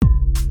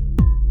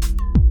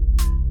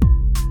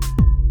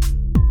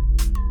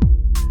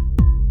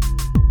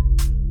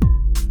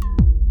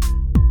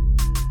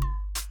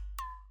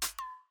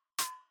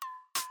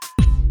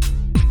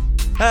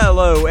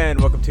and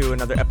welcome to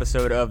another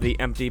episode of the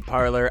Empty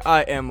Parlor.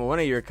 I am one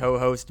of your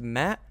co-hosts,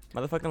 Matt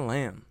motherfucking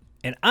Lamb.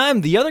 And I'm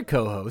the other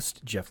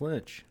co-host, Jeff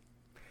Lynch.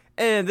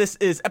 And this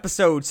is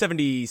episode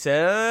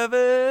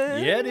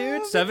 77. Yeah,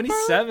 dude,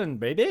 77,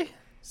 baby.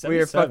 77. We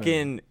are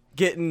fucking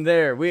getting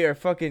there. We are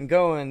fucking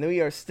going.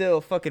 We are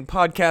still fucking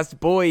podcast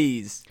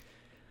boys.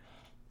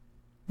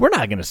 We're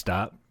not going to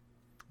stop.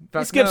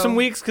 We skip some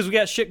weeks because we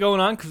got shit going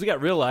on, because we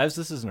got real lives.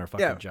 This isn't our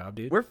fucking job,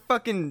 dude. We're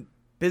fucking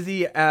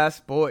busy ass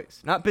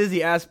boys. Not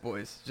busy ass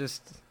boys,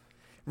 just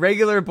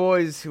regular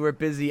boys who are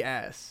busy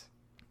ass.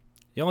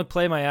 The only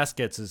play my ass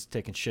gets is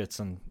taking shits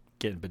and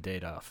getting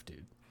bidet off,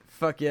 dude.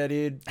 Fuck yeah,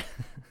 dude.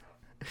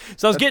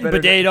 So I was getting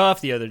bidet off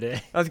the other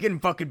day. I was getting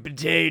fucking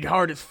bidet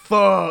hard as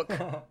fuck.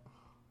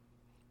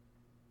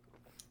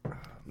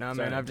 Nah,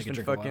 man, I've just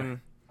been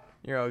fucking...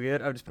 You're all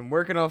good. I've just been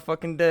working all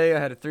fucking day. I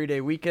had a 3-day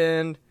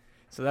weekend,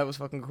 so that was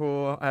fucking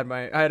cool. I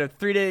had a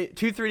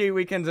 3-day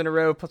weekends in a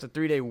row plus a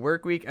 3-day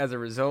work week as a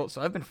result.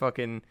 So I've been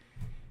fucking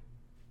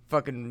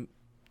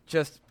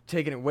just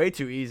taking it way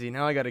too easy.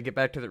 Now I got to get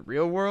back to the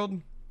real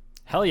world.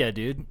 Hell yeah,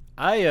 dude.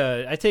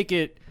 I take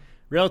it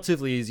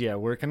relatively easy at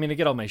work. I mean, I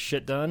get all my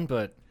shit done,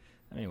 but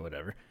I mean,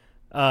 whatever.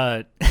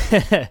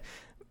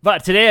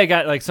 But today I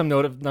got like some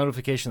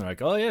notification. They're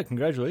like, "Oh yeah,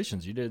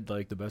 congratulations, you did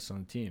like the best on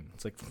the team."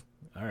 It's like,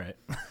 all right.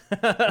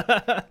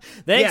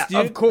 Thanks,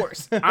 dude. Of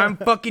course. I'm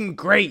fucking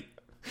great.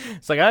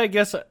 It's like, I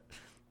guess,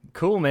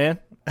 cool, man.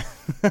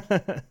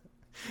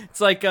 It's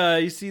like,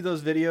 you see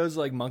those videos,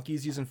 like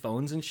monkeys using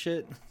phones and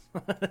shit.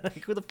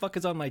 Like, who the fuck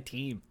is on my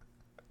team?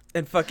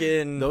 And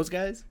fucking... Those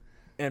guys?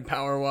 And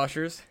power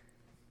washers.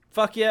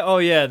 Fuck yeah. Oh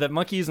yeah, that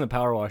monkey using the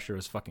power washer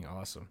was fucking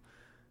awesome.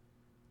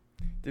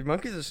 Dude,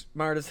 monkeys are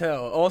smart as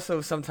hell.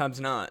 Also, sometimes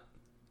not.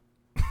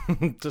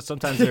 So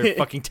sometimes they're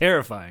fucking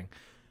terrifying.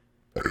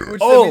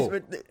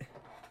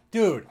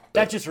 Dude,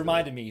 that just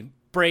reminded me.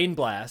 Brain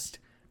blast.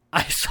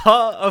 I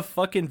saw a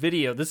fucking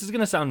video. This is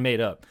gonna sound made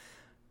up.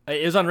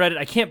 It was on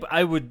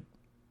Reddit.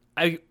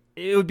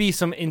 It would be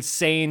some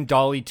insane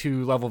Dolly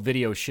 2 level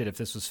video shit if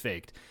this was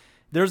faked.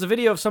 There was a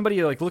video of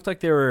somebody like looked like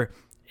they were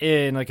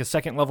in like a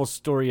second level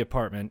story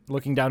apartment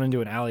looking down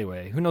into an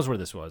alleyway. Who knows where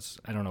this was?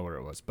 I don't know where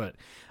it was, but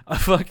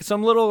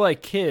some little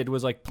like kid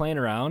was like playing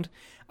around.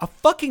 A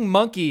fucking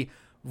monkey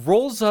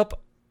rolls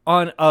up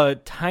on a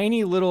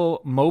tiny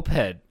little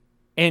moped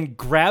and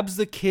grabs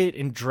the kid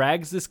and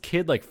drags this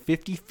kid like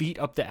 50 feet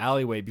up the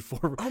alleyway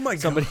before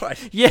God.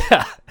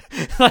 Yeah.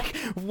 Like,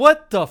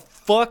 what the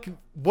fuck?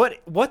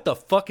 What the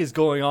fuck is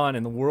going on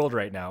in the world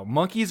right now?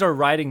 Monkeys are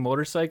riding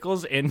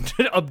motorcycles and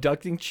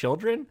abducting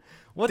children?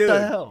 What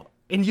the hell?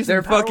 And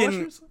using power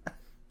washers?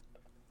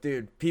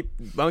 Dude,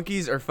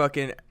 monkeys are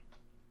fucking...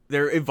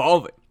 They're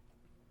evolving.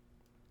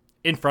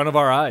 In front of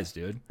our eyes,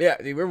 dude. Yeah,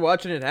 dude, we're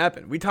watching it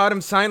happen. We taught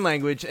him sign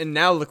language, and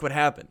now look what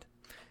happened.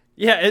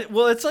 Yeah,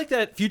 it's like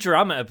that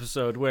Futurama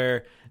episode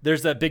where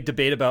there's that big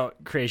debate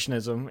about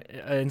creationism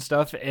and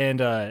stuff, and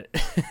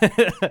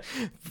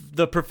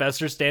the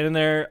professor's standing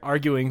there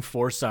arguing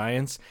for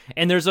science,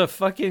 and there's a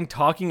fucking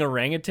talking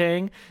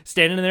orangutan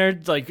standing there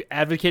like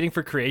advocating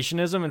for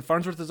creationism, and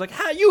Farnsworth is like,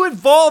 you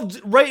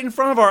evolved right in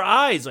front of our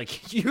eyes.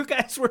 Like, you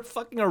guys were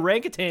fucking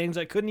orangutans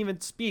that couldn't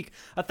even speak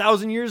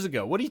 1,000 years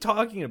ago. What are you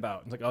talking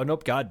about? It's like, oh,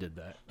 nope, God did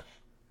that.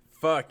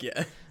 Fuck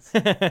yeah.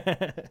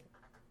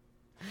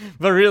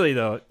 But really,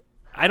 though,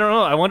 I don't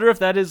know. I wonder if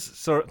that is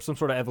some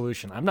sort of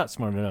evolution. I'm not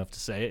smart enough to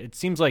say it. It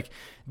seems like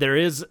there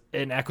is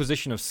an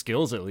acquisition of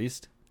skills, at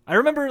least. I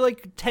remember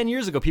like 10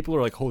 years ago, people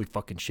were like, holy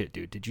fucking shit,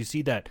 dude. Did you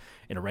see that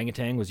an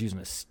orangutan was using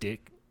a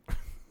stick?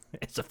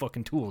 It's a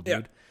fucking tool,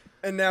 dude.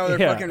 Yeah. And now they're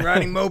fucking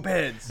riding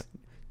mopeds.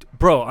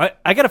 Bro,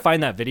 I got to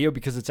find that video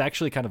because it's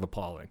actually kind of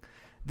appalling.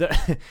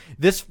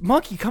 This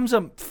monkey comes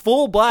up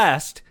full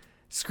blast,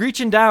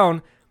 screeching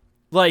down,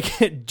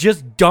 like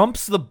just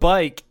dumps the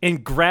bike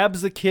and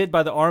grabs the kid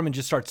by the arm and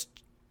just starts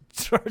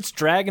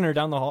dragging her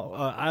down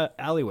the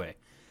alleyway.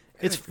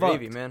 It's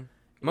gravy, fucked. Man.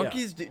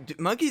 Monkeys,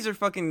 monkeys are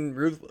fucking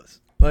ruthless.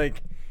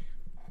 Like,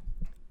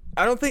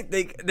 I don't think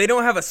they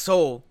don't have a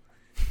soul,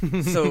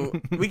 so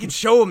we can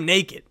show them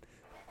naked.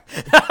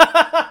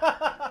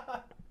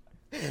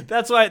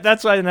 That's why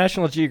the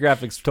National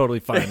Geographic's totally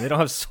fine. They don't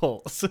have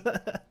souls.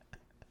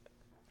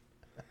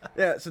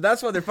 Yeah, so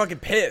that's why they're fucking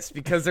pissed,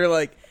 because they're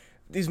like,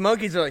 these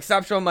monkeys are like,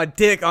 stop showing my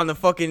dick on the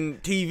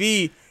fucking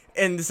TV,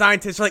 and the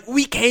scientists are like,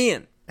 we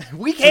can.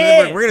 We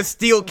can. So we're gonna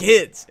steal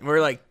kids, and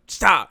we're like,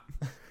 stop.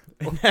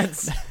 And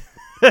that's...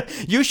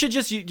 You should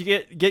just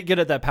get good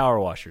at that power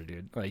washer,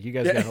 dude. Like, you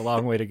guys got a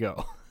long way to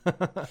go.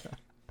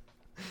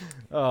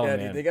 Oh yeah, man,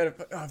 dude, they gotta.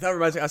 Oh, that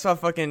reminds me. I saw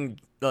fucking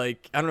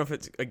like, I don't know if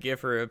it's a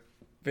GIF or a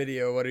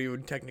video, what you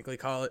would technically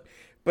call it,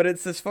 but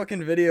it's this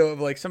fucking video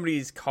of like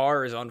somebody's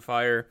car is on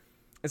fire,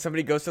 and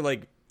somebody goes to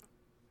like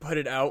put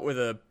it out with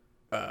a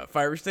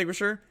fire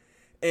extinguisher,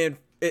 and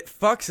it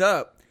fucks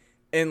up,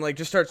 and like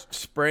just starts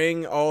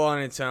spraying all on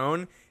its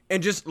own,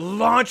 and just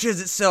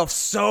launches itself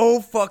so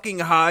fucking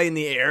high in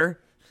the air.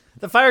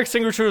 The fire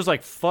extinguisher was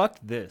like, fuck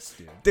this,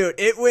 dude. Dude,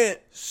 it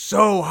went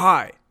so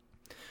high.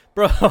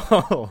 Bro,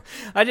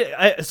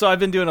 so I've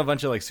been doing a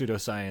bunch of like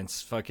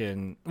pseudoscience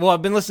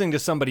I've been listening to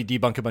somebody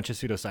debunk a bunch of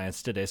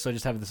pseudoscience today, so I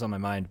just have this on my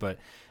mind, but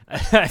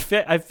I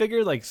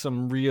figured like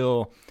some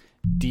real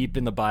deep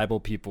in the Bible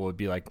people would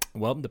be like,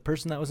 well, the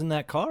person that was in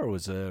that car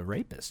was a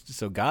rapist,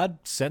 so God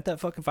sent that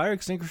fucking fire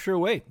extinguisher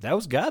away. That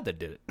was God that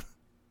did it.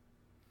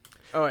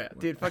 Oh yeah,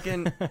 dude,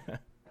 fucking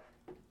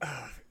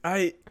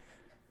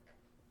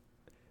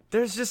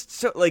there's just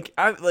so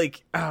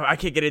I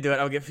can't get into it.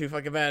 I'll get too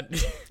fucking mad.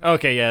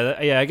 Okay,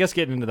 yeah. I guess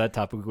getting into that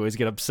topic we always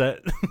get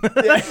upset.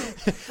 Yeah.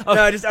 No,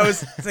 I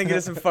was thinking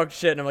of some fucked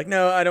shit, and I'm like,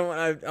 no, I don't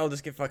want. I'll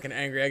just get fucking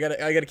angry. I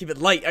gotta keep it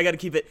light. I gotta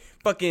keep it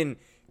fucking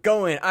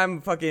going.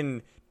 I'm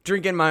fucking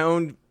drinking my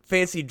own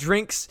fancy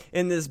drinks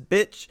in this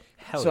bitch.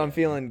 Hell so yeah. I'm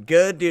feeling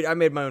good, dude. I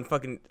made my own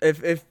fucking.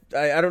 If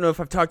I don't know if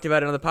I've talked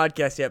about it on the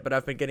podcast yet, but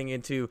I've been getting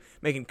into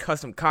making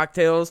custom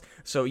cocktails.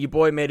 So your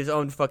boy made his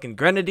own fucking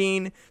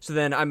grenadine. So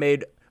then I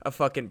made a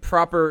fucking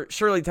proper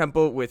Shirley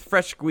Temple with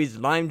fresh squeezed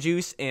lime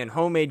juice and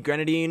homemade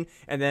grenadine.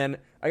 And then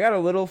I got a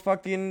little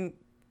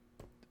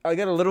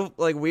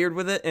like weird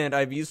with it, and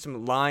I've used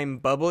some lime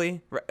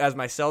bubbly as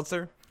my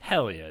seltzer.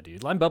 Hell yeah,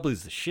 dude. Lime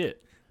bubbly's the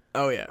shit.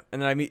 Oh yeah.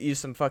 And then I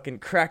used some fucking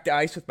cracked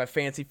ice with my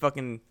fancy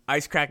fucking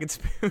ice cracking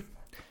spoon.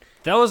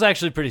 That was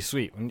actually pretty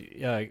sweet.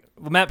 When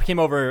Matt came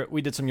over,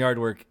 we did some yard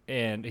work,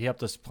 and he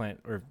helped us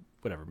plant or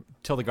whatever,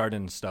 till the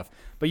garden and stuff.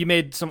 But you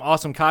made some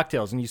awesome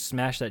cocktails, and you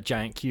smashed that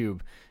giant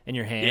cube in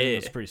your hand. Yeah. It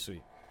was pretty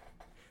sweet.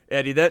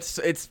 Yeah, dude,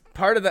 it's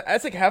part of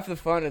that's like half the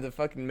fun of the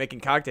fucking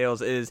making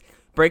cocktails is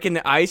breaking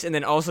the ice and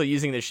then also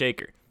using the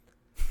shaker.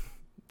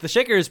 The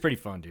shaker is pretty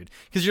fun, dude,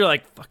 because you're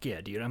like, fuck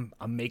yeah, dude,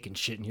 I'm making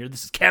shit in here.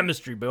 This is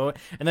chemistry, bro.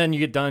 And then you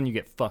get done, you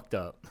get fucked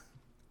up.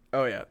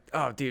 Oh yeah.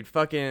 Oh, dude,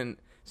 fucking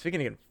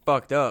speaking of getting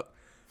fucked up,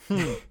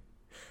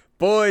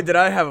 boy, did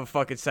I have a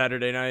fucking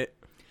Saturday night.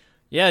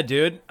 Yeah,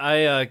 dude,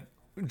 I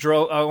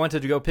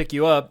wanted to go pick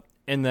you up,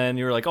 and then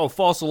you were like, oh,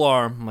 false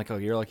alarm. I'm like, oh,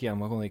 you're like, yeah,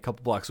 I'm only a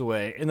couple blocks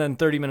away. And then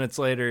 30 minutes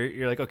later,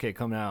 you're like, okay,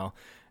 come now.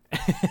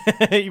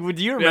 Do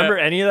you remember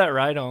any of that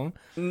ride home?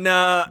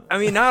 Nah, I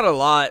mean, not a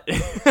lot.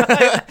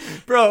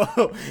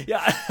 Bro,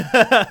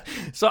 yeah.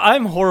 So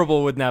I'm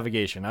horrible with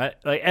navigation.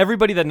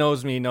 Everybody that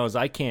knows me knows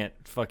I can't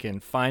fucking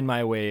find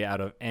my way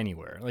out of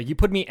anywhere. Like, you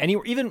put me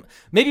anywhere, even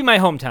maybe my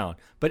hometown,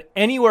 but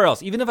anywhere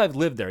else, even if I've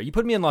lived there. You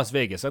put me in Las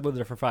Vegas, I've lived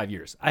there for 5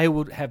 years. I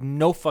would have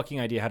no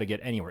fucking idea how to get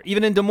anywhere.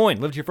 Even in Des Moines,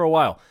 lived here for a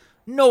while.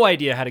 No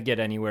idea how to get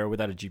anywhere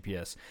without a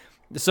GPS.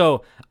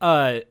 So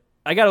I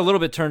got a little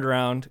bit turned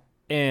around.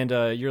 And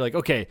you're like,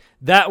 okay,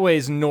 that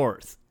way's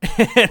north.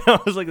 And I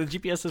was like, the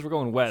GPS says we're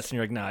going west. And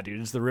you're like, nah, dude,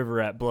 it's the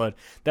river at Blood.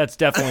 That's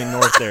definitely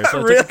north there.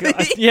 So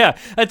Really?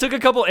 I took a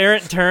couple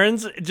errant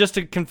turns just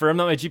to confirm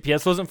that my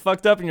GPS wasn't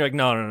fucked up. And you're like,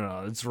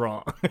 no, it's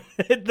wrong.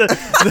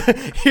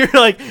 You're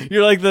like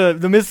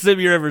the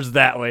Mississippi River's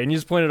that way. And you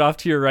just pointed off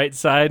to your right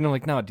side. And I'm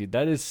like, no, dude,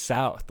 that is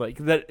south. Like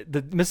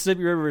the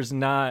Mississippi River is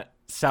not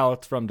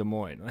south from Des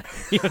Moines.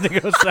 You have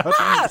to go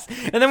southeast.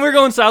 And then we're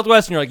going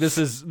southwest, and you're like, this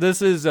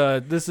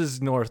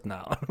is north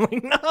now. I'm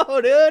like, no,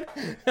 dude.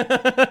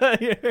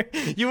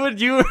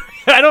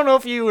 I don't know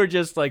if you were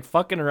just like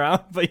fucking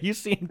around, but you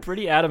seemed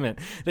pretty adamant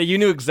that you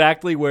knew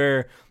exactly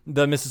where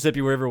the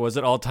Mississippi River was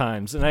at all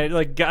times. And I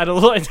like got a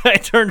little, I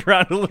turned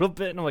around a little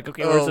bit, and I'm like,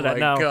 okay, where's it at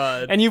now?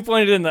 God. And you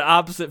pointed in the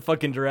opposite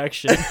fucking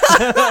direction.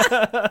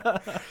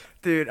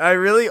 Dude, I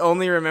really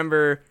only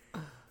remember,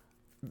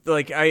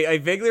 like, I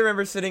vaguely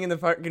remember sitting in the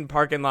fucking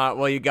parking lot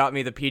while you got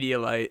me the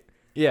Pedialyte.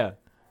 Yeah.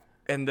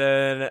 And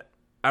then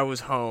I was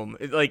home.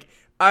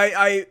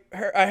 I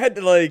had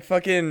to, like,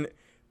 fucking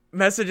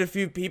message a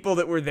few people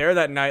that were there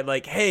that night,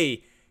 like,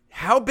 hey,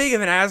 how big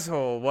of an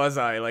asshole was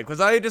I? Like, was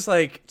I just,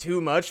 like,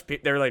 too much? They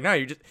were like, no,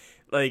 you're just,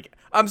 like,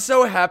 I'm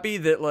so happy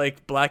that,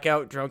 like,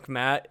 blackout drunk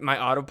Matt, my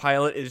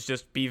autopilot is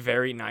just be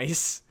very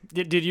nice.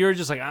 Did you were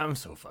just like, I'm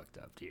so fucked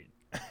up, dude.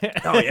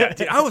 Oh yeah,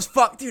 dude, I was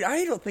fucked, dude.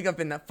 I don't think I've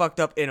been that fucked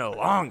up in a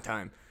long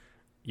time.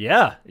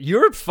 Yeah,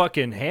 you're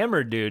fucking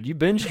hammered, dude. You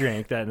binge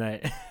drank that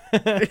night.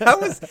 I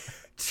was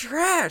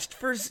trashed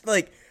for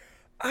like,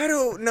 I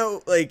don't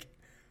know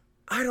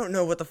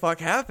what the fuck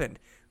happened.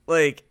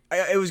 Like,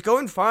 it was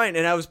going fine,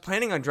 and I was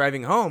planning on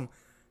driving home,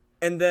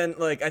 and then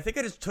like I think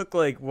I just took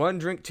like one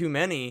drink too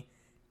many,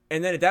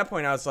 and then at that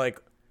point I was like,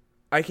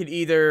 I could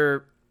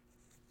either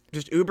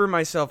just Uber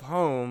myself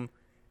home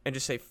and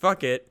just say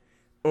fuck it.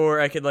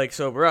 Or I could, like,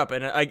 sober up.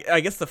 And I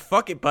guess the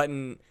fuck it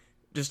button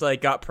just,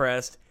 like, got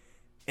pressed.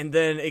 And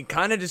then it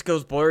kind of just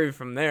goes blurry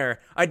from there.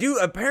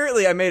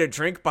 Apparently I made a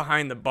drink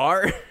behind the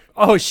bar.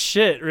 Oh,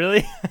 shit,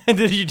 really?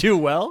 Did you do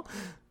well?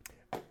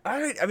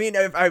 I mean,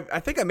 I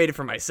think I made it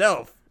for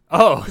myself.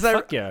 Oh,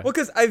 fuck yeah. Well,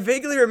 because I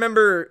vaguely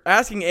remember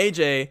asking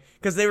AJ,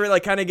 because they were,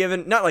 like, kind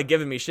of not, like,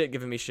 giving me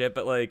shit,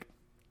 but, like,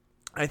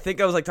 I think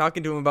I was, like,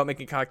 talking to him about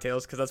making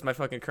cocktails, because that's my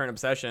fucking current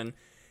obsession.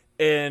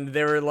 And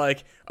they were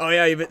like, oh,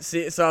 yeah,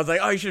 so I was like,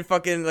 oh, you should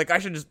fucking, like, I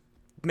should just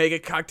make a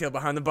cocktail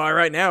behind the bar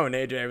right now. And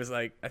AJ was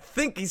like, I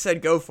think he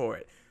said go for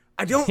it.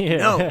 I don't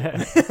know.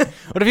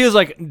 What if he was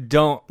like,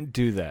 don't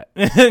do that?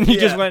 And you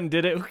just went and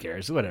did it? Who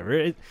cares?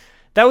 Whatever.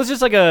 That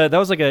was like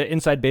an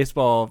inside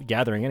baseball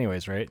gathering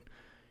anyways, right?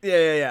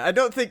 Yeah.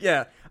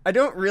 I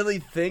don't really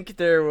think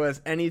there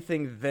was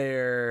anything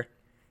there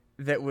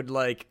that would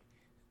like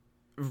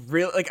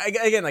real like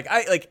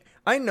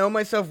I know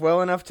myself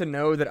well enough to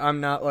know that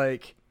I'm not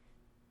like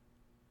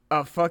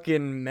a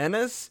fucking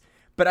menace,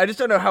 but I just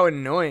don't know how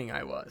annoying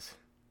I was.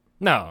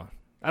 No,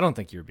 I don't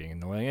think you were being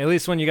annoying. At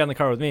least when you got in the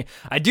car with me.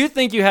 I do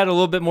think you had a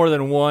little bit more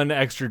than one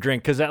extra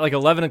drink because at like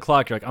 11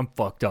 o'clock, you're like, I'm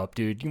fucked up,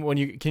 dude. How are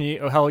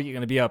you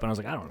going to be up? And I was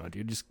like, I don't know,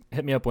 dude. Just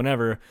hit me up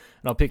whenever and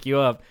I'll pick you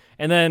up.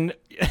 And then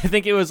I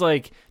think it was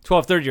like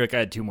 12:30. You're like, I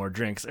had 2 more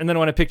drinks. And then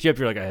when I picked you up,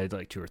 you're like, I had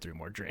like 2 or 3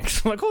 more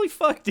drinks. I'm like, holy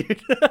fuck,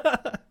 dude.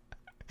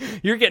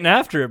 You're getting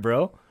after it,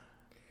 bro.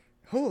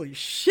 Holy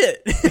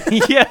shit.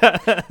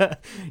 Yeah.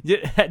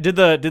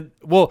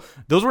 Well,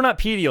 those were not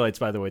Pedialytes,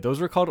 by the way.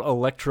 Those were called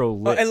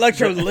Electrolyte.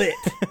 Electrolyte.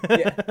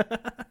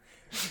 Yeah.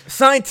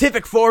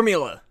 Scientific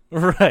formula.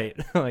 Right.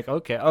 Like,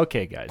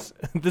 okay, guys.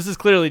 This is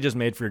clearly just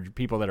made for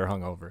people that are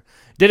hungover.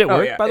 Did it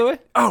work, by the way?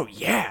 Oh,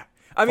 yeah.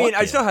 I mean,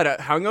 I still had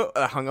a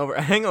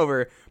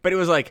hangover, but it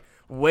was like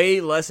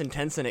way less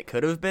intense than it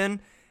could have been.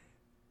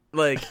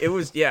 Like, it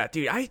was, yeah,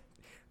 dude,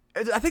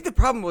 I think the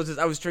problem was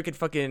I was drinking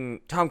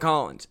fucking Tom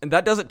Collins, and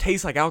that doesn't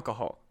taste like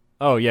alcohol.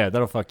 Oh, yeah,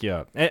 that'll fuck you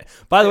up. And,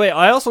 by the way,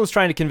 I also was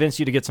trying to convince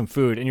you to get some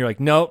food, and you're like,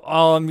 no,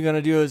 all I'm going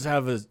to do is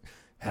have a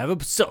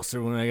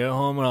seltzer when I get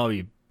home, and I'll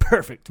be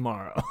perfect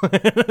tomorrow.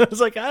 I was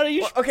like, how do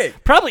you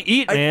probably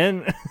eat,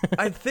 man?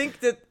 I think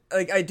that,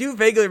 like, I do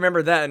vaguely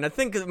remember that, and I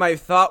think my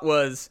thought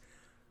was,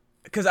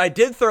 because I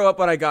did throw up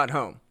when I got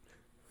home.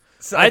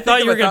 So I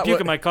thought you were going to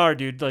puke in my car,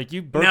 dude. Like,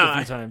 you burped a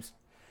few times.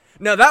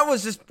 No, that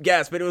was just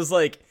gas, but it was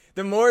like,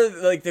 the more,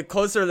 like, the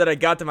closer that I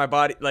got to my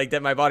body, like,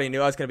 that my body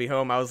knew I was going to be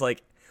home, I was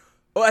like,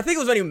 well, I think it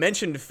was when you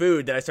mentioned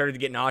food that I started to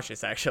get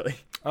nauseous, actually.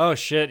 Oh,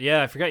 shit,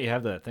 yeah, I forgot you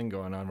have that thing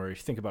going on where if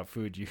you think about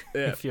food, you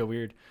feel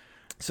weird.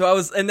 So I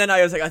was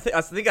like,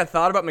 I think I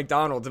thought about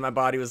McDonald's, and my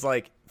body was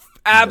like,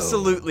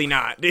 absolutely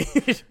not,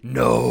 dude.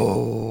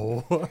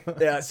 No.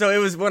 Yeah, so it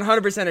was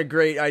 100% a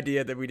great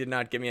idea that we did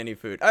not give me any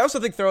food. I also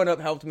think throwing up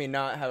helped me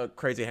not have a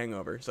crazy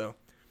hangover, so.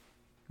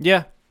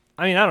 Yeah.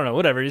 I mean, I don't know,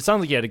 whatever. It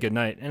sounds like you had a good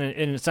night, and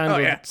it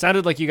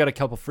sounded like you got a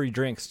couple free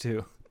drinks,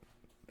 too.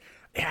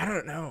 Yeah, I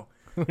don't know.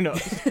 Who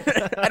knows?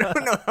 I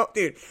don't know how,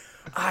 dude.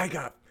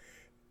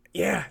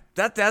 Yeah,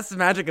 that's the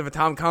magic of a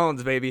Tom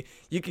Collins, baby.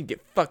 You can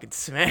get fucking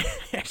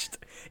smashed.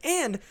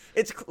 And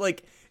it's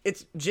like,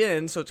 it's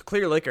gin, so it's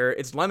clear liquor.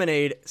 It's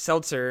lemonade,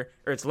 seltzer,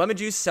 or it's lemon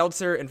juice,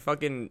 seltzer, and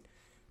fucking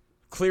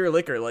clear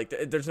liquor. Like,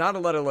 there's not a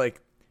lot of, like,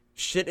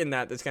 shit in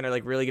that's gonna,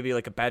 like, really give you,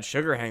 like, a bad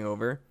sugar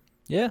hangover.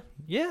 Yeah,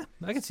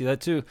 I can see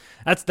that too.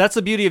 That's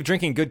the beauty of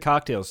drinking good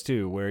cocktails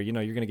too, where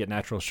you're gonna get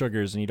natural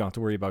sugars and you don't have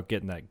to worry about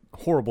getting that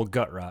horrible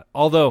gut rot.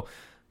 Although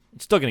you're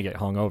still gonna get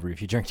hungover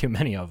if you drink too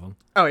many of them.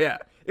 Oh yeah,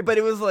 but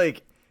it was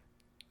like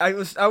I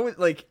was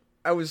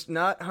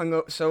not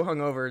so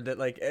hungover that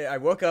like I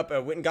woke up, I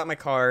went and got my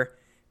car,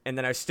 and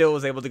then I still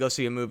was able to go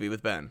see a movie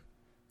with Ben.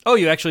 Oh,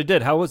 you actually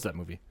did? How was that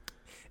movie?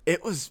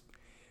 It was.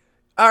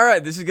 All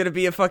right, this is gonna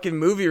be a fucking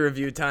movie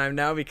review time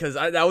now because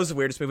that was the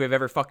weirdest movie I've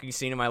ever fucking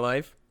seen in my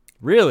life.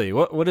 Really?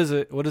 What is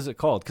it? What is it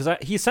called? Because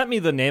he sent me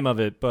the name of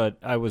it, but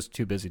I was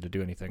too busy to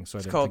do anything, so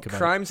I didn't think about it. It's called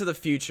Crimes of the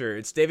Future.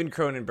 It's David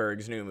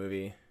Cronenberg's new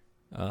movie.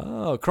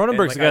 Oh,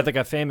 Cronenberg's the guy that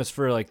got famous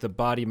for like the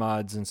body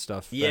mods and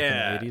stuff back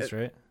in the 80s,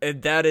 right?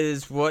 And that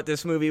is what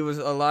this movie was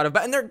a lot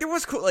about. And there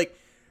was cool, like,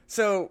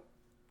 so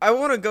I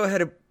want to go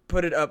ahead and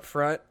put it up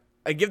front.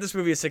 I give this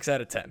movie a 6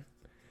 out of 10.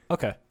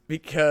 Okay.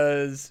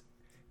 Because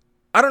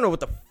I don't know what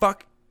the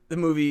fuck the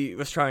movie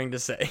was trying to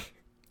say.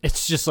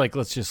 It's just like,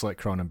 let's just let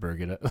Cronenberg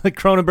it up. Like,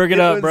 Cronenberg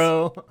it up,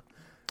 bro.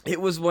 It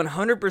was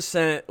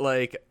 100%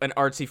 like an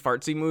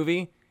artsy-fartsy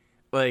movie.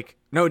 Like,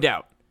 no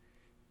doubt.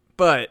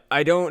 But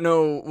I don't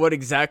know what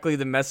exactly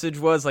the message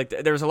was. Like,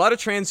 there was a lot of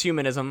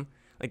transhumanism.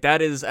 Like,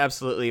 that is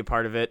absolutely a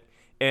part of it.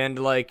 And,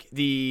 like,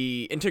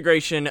 the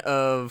integration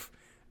of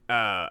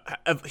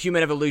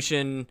human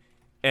evolution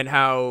and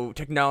how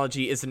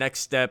technology is the next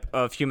step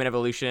of human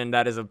evolution.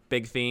 That is a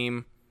big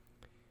theme.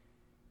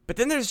 But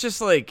then there's just,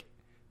 like,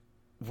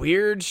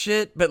 weird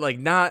shit, but like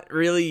not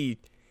really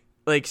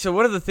like, so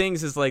one of the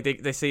things is like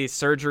they say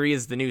surgery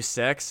is the new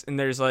sex, and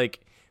there's like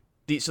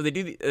so they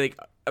do like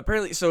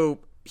apparently so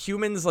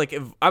humans like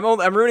if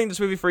I'm ruining this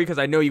movie for you because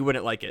I know you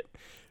wouldn't like it.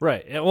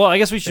 Right. Well, I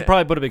guess we should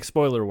probably put a big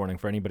spoiler warning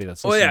for anybody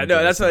that's listening. Oh yeah,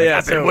 no, that's what, yeah.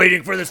 I've been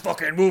waiting for this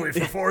fucking movie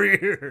for 4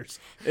 years.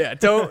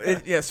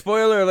 Yeah,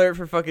 spoiler alert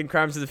for fucking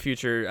Crimes of the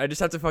Future. I just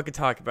have to fucking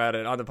talk about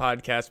it on the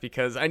podcast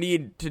because I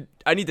need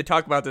to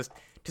talk about this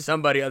to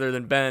somebody other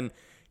than Ben,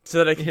 so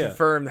that I can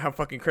confirm how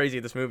fucking crazy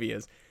this movie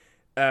is.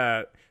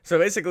 So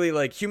basically,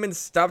 like, humans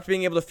stopped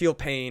being able to feel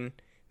pain,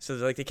 so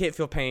like they can't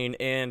feel pain,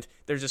 and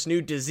there's this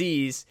new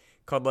disease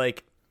called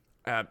like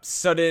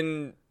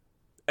sudden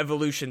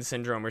evolution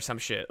syndrome or some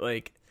shit,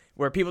 like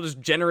where people just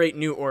generate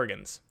new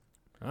organs.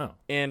 Oh.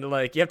 And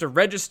like you have to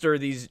register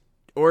these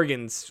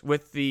organs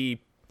with the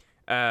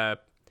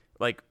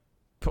like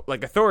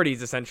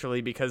authorities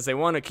essentially because they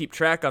want to keep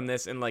track on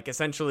this and like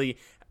essentially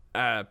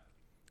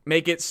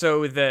make it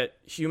so that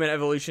human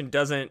evolution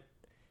doesn't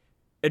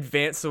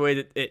advance the way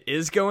that it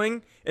is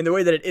going. And the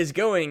way that it is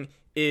going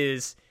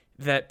is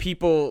that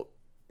people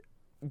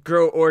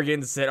grow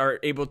organs that are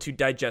able to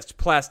digest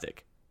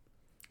plastic.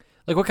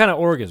 Like what kind of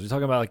organs? Are we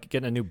talking about like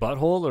getting a new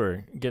butthole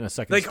or getting a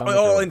second Like stomach?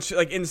 all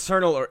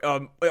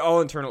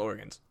internal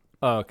organs.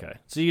 Oh, okay.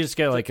 So you just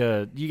get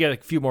you get a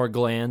few more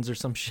glands or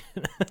some shit.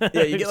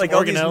 Yeah, you get like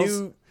all these organelles.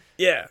 new.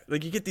 Yeah,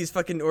 like you get these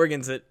fucking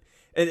organs that,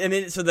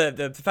 and so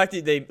the fact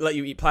that they let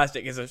you eat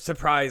plastic is a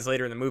surprise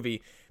later in the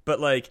movie. But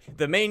like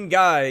the main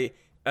guy,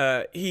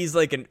 he's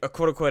like a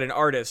quote unquote an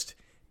artist,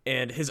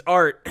 and his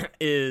art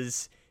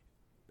is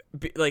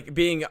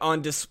being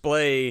on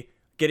display,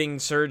 getting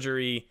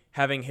surgery,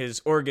 having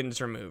his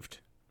organs removed.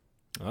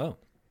 Oh.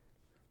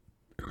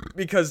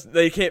 Because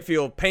they can't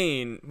feel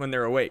pain when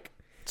they're awake.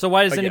 So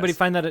why does anybody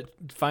find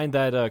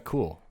that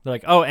cool? They're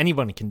like, oh,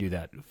 anybody can do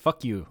that.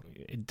 Fuck you,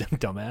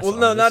 dumbass. Well,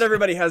 no, not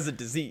everybody has the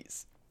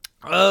disease.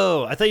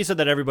 Oh, I thought you said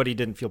that everybody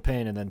didn't feel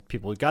pain, and then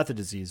people who got the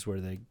disease where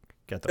they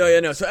got the. Oh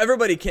yeah, no. So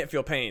everybody can't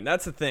feel pain.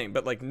 That's the thing.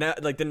 But like,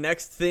 the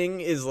next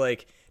thing is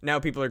like now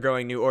people are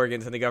growing new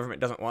organs, and the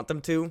government doesn't want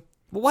them to.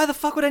 Well, why the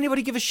fuck would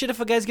anybody give a shit if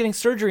a guy's getting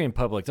surgery in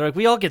public? They're like,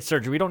 we all get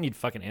surgery. We don't need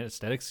fucking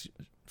anesthetics.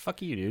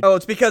 Fuck you, dude. Oh,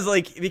 it's because I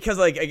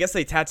guess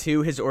they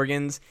tattoo his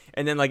organs,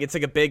 and then like it's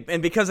like a big,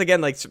 and because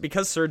again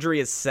because surgery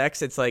is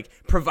sex, it's like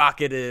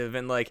provocative,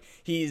 and like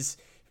he's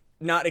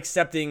not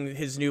accepting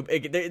his new.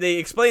 They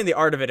explain the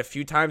art of it a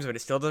few times, but it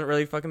still doesn't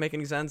really fucking make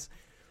any sense.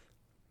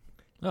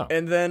 Oh.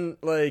 And then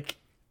like,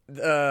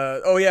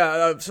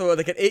 so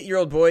like an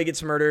 8-year-old boy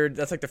gets murdered.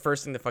 That's like the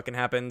first thing that fucking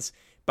happens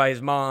by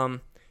his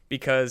mom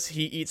because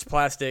he eats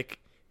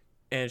plastic,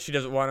 and she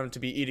doesn't want him to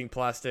be eating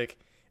plastic,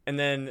 and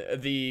then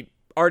the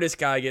artist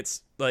guy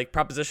gets like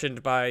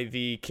propositioned by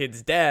the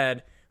kid's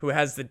dad who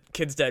has the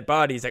kid's dead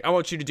body. He's like, I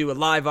want you to do a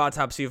live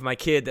autopsy of my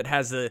kid that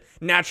has the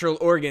natural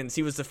organs.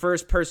 He was the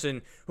first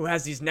person who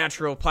has these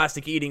natural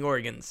plastic eating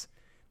organs.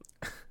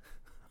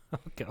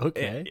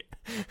 Okay.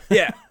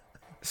 Yeah.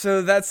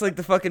 So that's like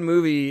the fucking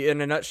movie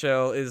in a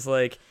nutshell is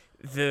like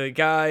the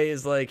guy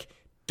is like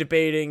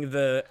debating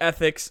the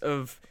ethics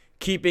of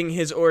keeping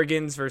his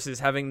organs versus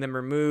having them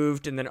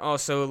removed, and then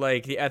also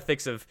like the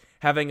ethics of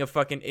having a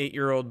fucking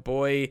 8-year-old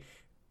boy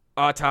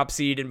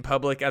autopsied in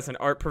public as an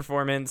art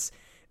performance,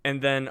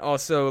 and then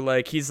also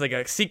like he's like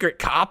a secret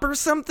cop or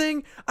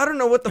something. I don't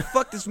know what the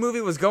fuck this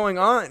movie was going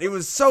on. It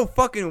was so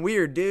fucking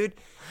weird, dude.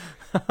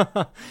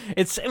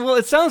 It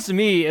sounds to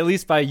me, at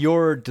least by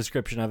your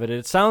description of it,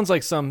 it sounds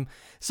like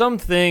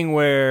something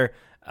where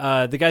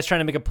the guy's trying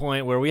to make a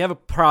point where we have a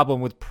problem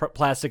with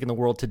plastic in the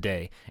world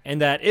today, and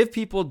that if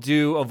people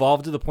do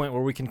evolve to the point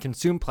where we can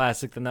consume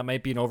plastic, then that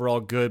might be an overall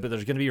good, but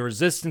there's going to be a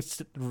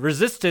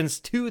resistance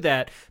to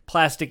that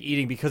plastic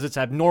eating because it's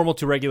abnormal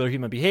to regular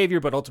human behavior,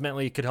 but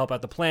ultimately it could help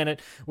out the planet,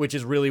 which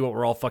is really what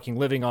we're all fucking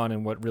living on,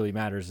 and what really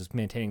matters is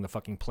maintaining the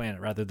fucking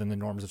planet rather than the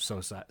norms of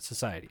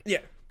society. Yeah.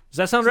 Does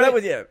that sound right?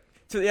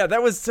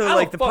 That was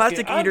like the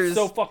plastic eaters. I'm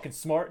so fucking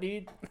smart,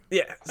 dude.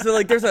 Yeah, so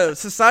like there's a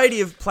society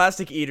of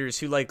plastic eaters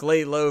who like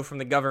lay low from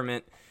the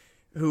government,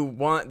 who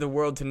want the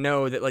world to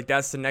know that like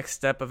that's the next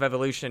step of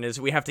evolution is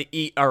we have to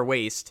eat our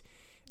waste.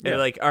 Yeah. And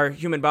like our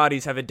human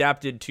bodies have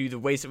adapted to the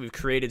waste that we've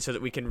created so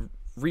that we can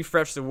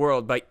refresh the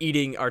world by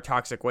eating our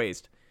toxic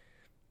waste.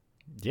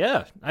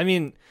 Yeah, I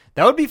mean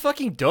that would be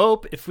fucking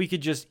dope if we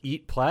could just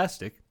eat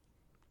plastic.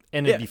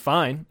 And it'd be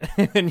fine,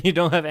 and you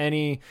don't have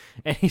any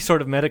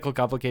sort of medical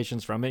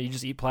complications from it. You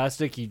just eat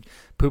plastic, you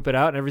poop it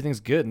out, and everything's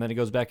good, and then it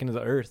goes back into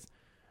the earth.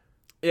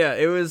 Yeah,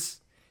 it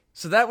was.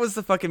 So that was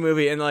the fucking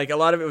movie, and like a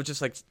lot of it was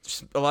just like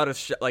a lot of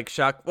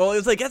shock. Well, it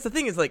was like that's the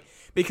thing is like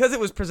because it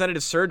was presented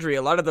as surgery,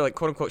 a lot of the like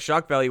quote unquote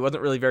shock value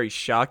wasn't really very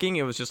shocking.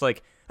 It was just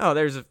like, oh,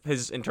 there's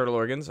his internal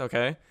organs.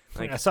 Okay,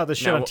 like I saw this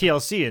show on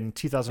TLC in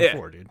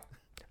 2004, dude.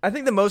 I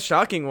think the most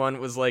shocking one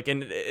was like,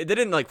 and it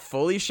didn't like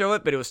fully show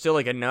it, but it was still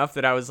like enough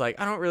that I was like,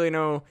 I don't really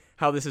know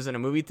how this is in a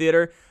movie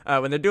theater.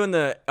 When they're doing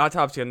the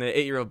autopsy on the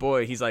 8-year-old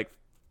boy, he's like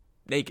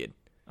naked.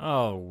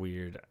 Oh,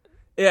 weird.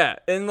 Yeah,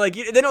 and like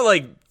they don't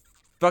like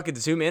fucking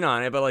zoom in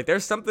on it, but like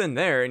there's something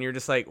there, and you're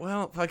just like,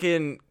 well,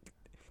 fucking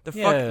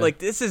fuck, like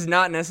this is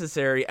not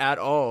necessary at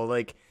all.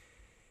 Like,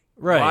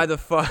 right? Why the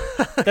fuck?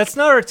 That's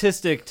not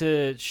artistic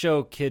to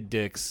show kid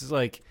dicks.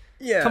 Like,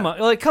 yeah,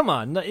 come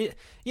on,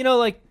 you know,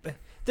 like.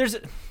 There's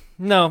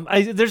not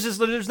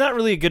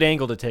really a good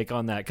angle to take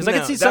on that because I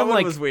could see something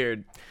like was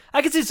weird.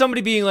 I could see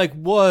somebody being like,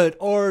 "What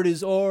art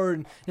is art?"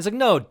 And it's like,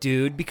 no,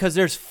 dude, because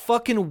there's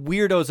fucking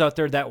weirdos out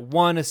there that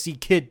want to see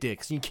kid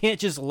dicks. You can't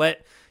just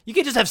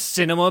have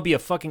cinema be a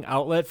fucking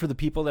outlet for the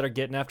people that are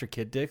getting after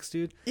kid dicks,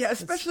 dude. Yeah,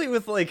 especially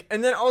with like,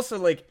 and then also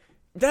like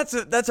that's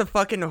a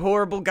fucking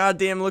horrible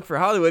goddamn look for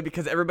Hollywood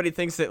because everybody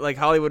thinks that like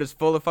Hollywood is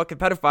full of fucking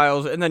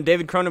pedophiles, and then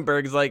David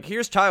Cronenberg is like,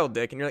 "Here's child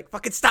dick," and you're like,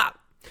 "Fucking stop."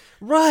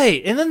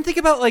 Right, and then think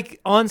about like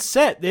on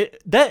set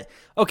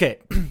okay,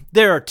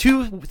 there are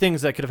two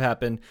things that could have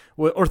happened,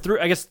 or three.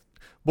 I guess.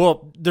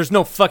 Well, there's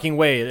no fucking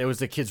way it was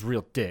the kid's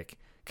real dick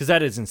because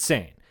that is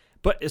insane.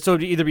 But so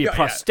to either be a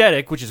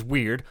prosthetic, which is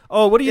weird.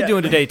 Oh, what are you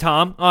doing today,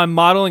 Tom? Oh, I'm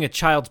modeling a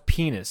child's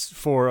penis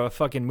for a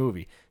fucking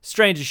movie.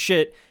 Strange as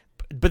shit.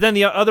 But then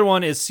the other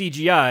one is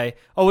CGI.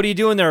 Oh, what are you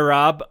doing there,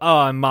 Rob? Oh,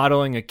 I'm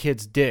modeling a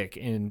kid's dick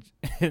in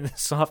the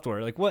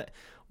software. Like, what?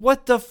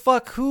 What the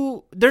fuck?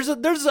 Who? There's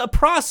a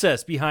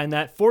process behind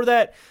that. For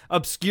that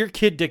obscure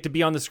kid dick to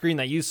be on the screen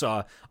that you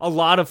saw, a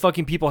lot of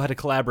fucking people had to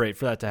collaborate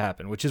for that to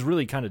happen, which is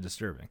really kind of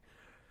disturbing.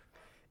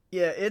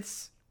 Yeah,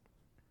 it's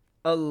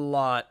a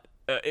lot.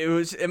 It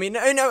was. I mean,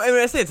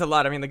 I say it's a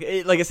lot. I mean,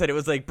 like I said, it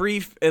was like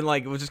brief and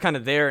like it was just kind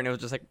of there, and it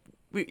was just like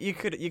you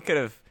could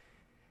have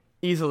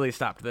easily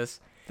stopped this.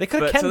 They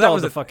could have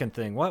Ken-dolled the fucking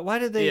thing. Why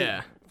did they?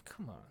 Yeah.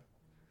 Come on.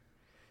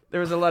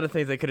 There was a lot of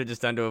things they could have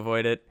just done to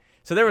avoid it.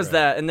 So there was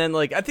that, and then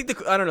like I think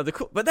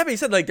but that being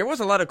said, like there was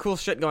a lot of cool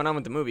shit going on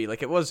with the movie.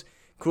 Like it was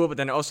cool, but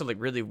then also like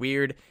really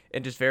weird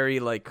and just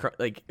very like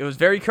it was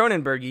very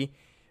Cronenberg-y.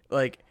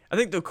 Like I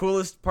think the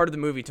coolest part of the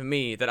movie to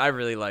me that I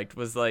really liked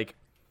was like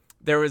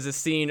there was a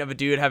scene of a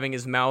dude having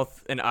his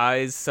mouth and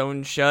eyes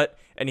sewn shut,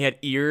 and he had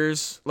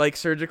ears like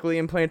surgically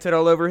implanted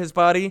all over his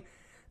body,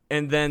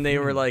 and then they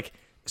were like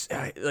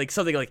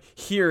something like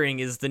hearing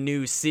is the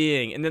new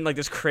seeing, and then like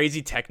this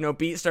crazy techno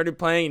beat started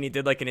playing and he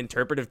did like an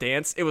interpretive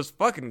dance. It was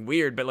fucking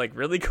weird but like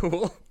really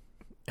cool.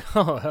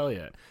 Oh hell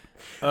yeah.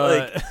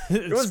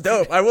 It was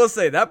dope. I will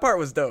say that part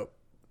was dope.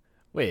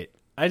 Wait,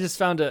 I just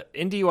found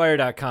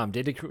IndieWire.com.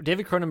 David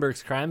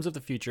Cronenberg's Crimes of the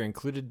Future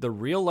included the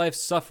real life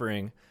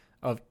suffering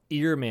of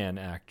Earman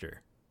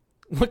actor.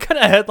 What kind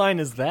of headline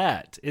is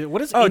that?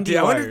 What is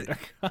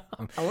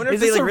IndieWire.com? I wonder is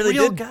if they this like a really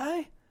real did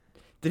guy?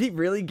 Did he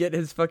really get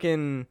his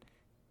fucking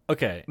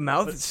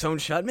mouth sewn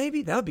shut?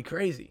 Maybe that would be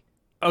crazy.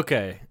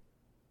 Okay,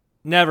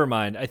 never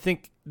mind. I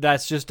think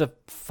that's just a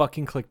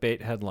fucking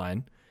clickbait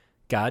headline.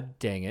 God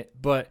dang it!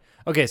 But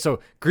okay, so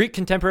Greek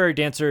contemporary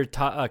dancer.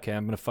 Okay,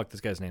 I'm gonna fuck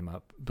this guy's name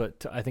up,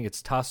 but I think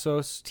it's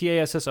Tassos,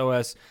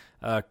 Tassos,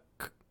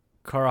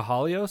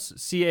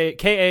 Karahalios,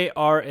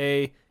 Karahalios.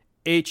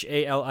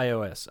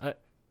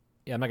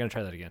 Yeah, I'm not gonna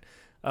try that again.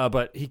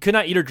 But he could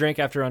not eat or drink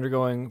after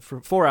undergoing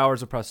for 4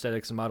 hours of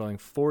prosthetics and modeling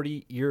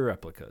 40 ear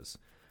replicas.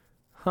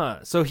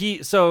 Huh. So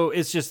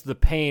it's just the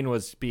pain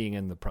was being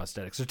in the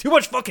prosthetics. There's too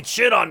much fucking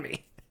shit on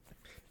me.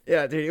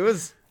 Yeah, dude, it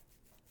was.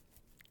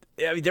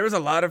 Yeah, I mean, there was a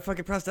lot of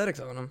fucking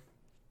prosthetics on him.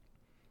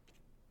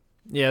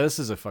 Yeah, this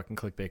is a fucking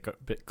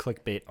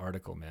clickbait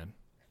article, man.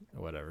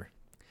 Whatever.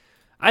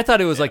 I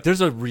thought it was like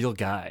there's a real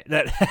guy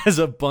that has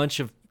a bunch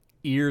of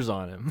ears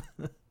on him.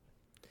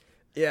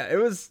 Yeah, it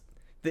was.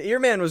 The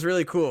Earman was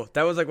really cool.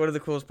 That was like one of the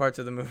coolest parts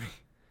of the movie.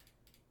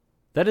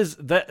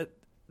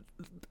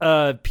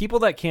 People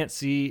that can't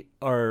see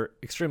are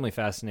extremely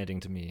fascinating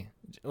to me.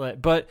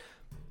 But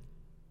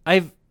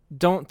I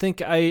don't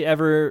think I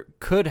ever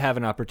could have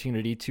an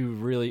opportunity to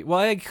really. Well,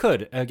 I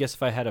could, I guess,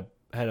 if I had a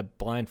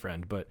blind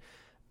friend. But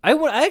I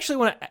actually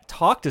want to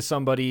talk to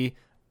somebody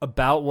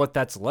about what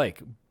that's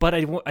like. But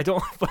I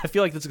don't. I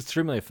feel like that's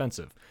extremely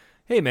offensive.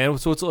 Hey man,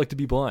 so what's it like to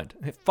be blind?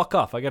 Hey, fuck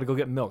off! I got to go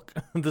get milk.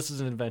 This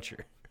is an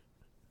adventure.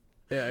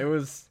 Yeah, it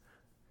was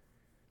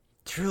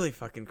truly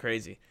fucking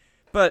crazy.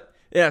 But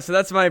yeah, so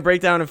that's my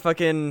breakdown of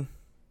fucking.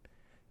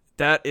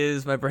 That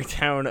is my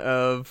breakdown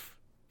of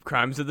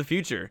Crimes of the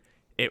Future.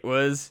 It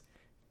was.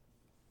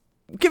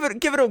 Give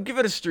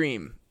it a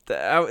stream.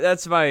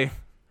 That's my.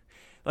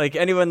 Like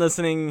anyone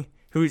listening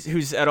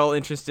who's at all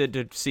interested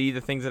to see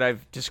the things that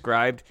I've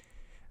described,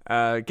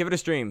 give it a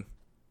stream.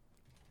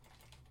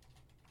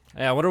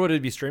 Yeah, I wonder what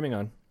it'd be streaming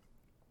on.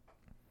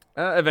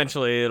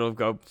 Eventually, it'll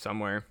go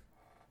somewhere.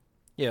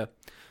 Yeah,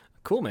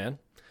 cool, man.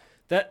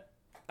 That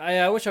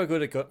I wish I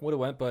would have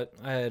went, but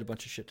I had a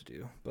bunch of shit to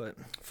do. But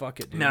fuck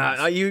it, dude.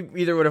 Nah, you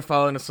either would have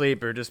fallen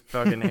asleep or just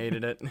fucking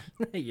hated it.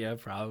 Yeah,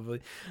 probably.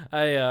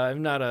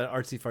 I'm not an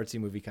artsy fartsy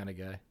movie kind of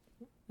guy.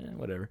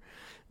 Whatever.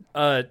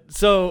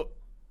 So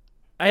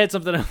I had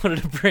something I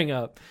wanted to bring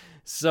up.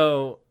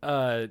 So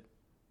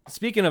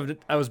speaking of,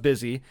 I was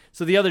busy.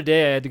 So the other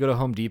day I had to go to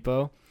Home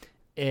Depot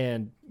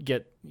and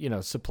get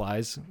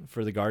supplies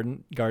for the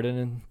garden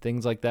and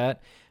things like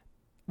that.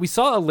 We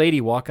saw a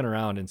lady walking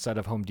around inside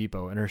of Home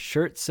Depot, and her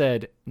shirt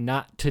said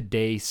 "Not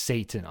Today,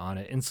 Satan" on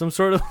it, in some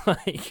sort of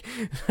like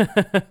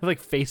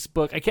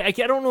Facebook. I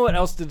don't know what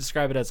else to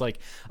describe it as, like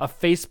a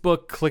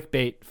Facebook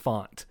clickbait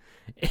font.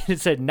 And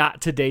it said "Not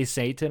Today,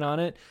 Satan"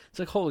 on it. It's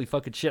like, holy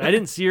fucking shit! I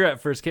didn't see her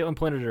at first. Caitlin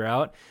pointed her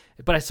out,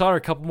 but I saw her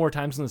a couple more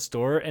times in the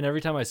store, and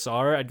every time I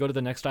saw her, I'd go to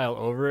the next aisle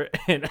over,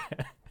 and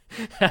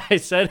I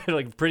said it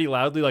like pretty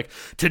loudly, like,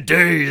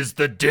 "Today is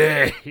the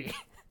day."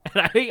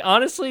 And I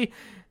honestly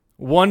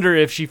wonder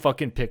if she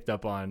fucking picked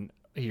up on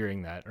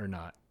hearing that or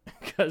not.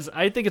 Because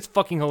I think it's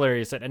fucking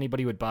hilarious that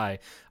anybody would buy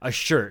a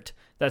shirt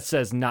that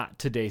says "Not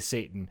Today,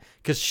 Satan."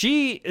 Because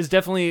she is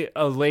definitely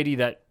a lady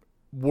that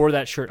wore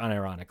that shirt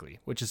unironically,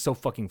 which is so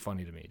fucking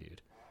funny to me,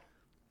 dude.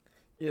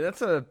 Yeah, that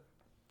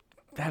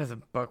is a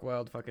buck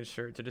wild fucking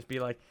shirt to just be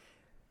like,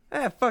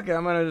 fuck it,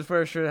 I'm gonna just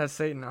wear a shirt that has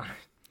Satan on it.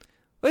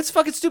 It's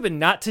fucking stupid.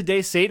 "Not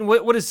today, Satan."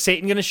 What is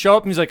Satan gonna show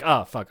up? And he's like,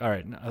 "Oh fuck, all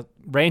right,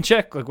 rain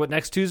check. Like, what,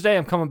 next Tuesday?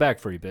 I'm coming back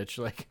for you, bitch."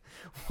 Like,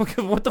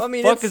 what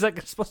the fuck is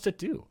that supposed to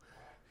do?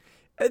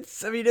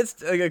 It's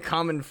like a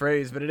common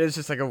phrase, but it is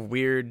just like a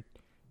weird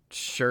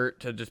shirt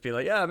to just be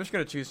like, yeah, I'm just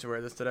gonna choose to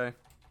wear this today.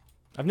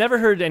 I've never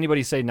heard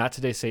anybody say "not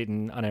today,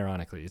 Satan"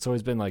 unironically. It's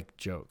always been like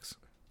jokes.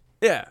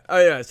 Yeah. Oh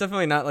yeah. It's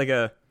definitely not like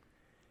a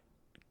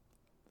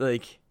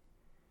like.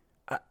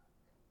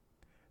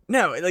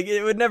 No, like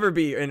it would never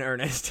be in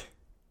earnest.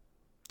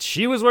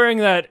 She was wearing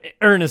that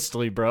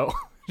earnestly, bro.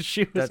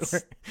 She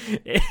was.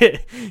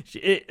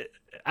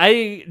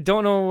 I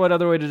don't know what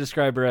other way to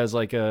describe her as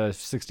like a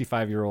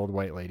 65-year-old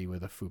white lady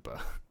with a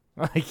fupa.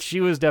 Like she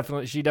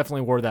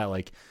definitely wore that.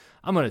 Like,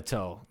 I'm gonna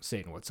tell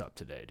Satan what's up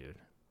today, dude.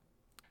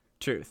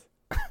 Truth.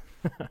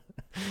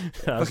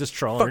 I was just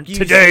trolling Fuck you,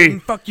 today. Satan.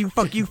 Fuck you.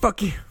 Fuck you.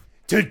 Fuck you.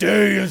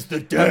 Today is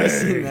the day. Have you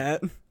seen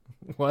that?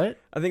 What?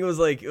 I think it was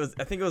like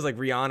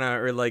Rihanna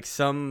or like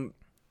some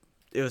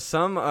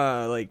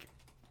like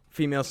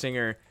female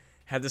singer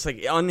had this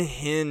like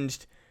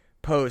unhinged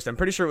post. I'm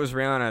pretty sure it was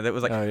Rihanna that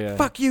was like,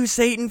 "Fuck you,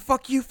 Satan.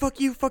 Fuck you. Fuck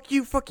you. Fuck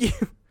you. Fuck you."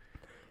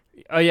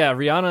 Oh yeah,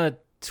 Rihanna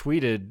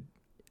tweeted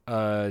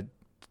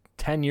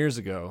 10 years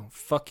ago,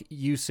 "Fuck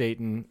you,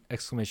 Satan!"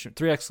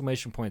 3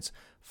 exclamation points.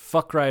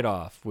 Fuck right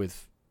off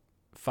with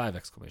 5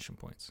 exclamation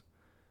points.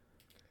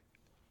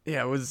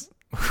 Yeah, it was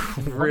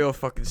real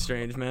fucking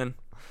strange, man.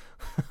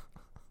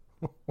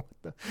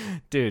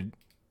 Dude,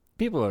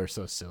 people are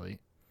so silly.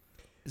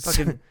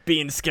 Fucking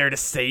being scared of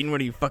Satan when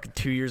are you fucking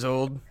 2 years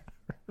old?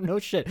 No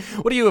shit.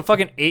 What are you, a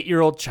fucking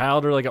 8-year-old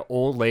child or like an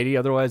old lady?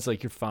 Otherwise,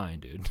 like, you're fine,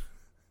 dude.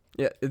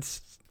 Yeah,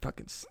 it's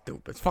fucking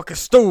stupid. It's fucking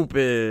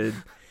stupid.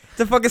 It's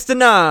a fucking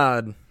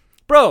stenad.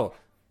 Bro,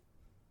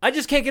 I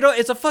just can't get out.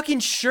 It's a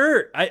fucking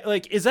shirt.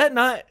 Is that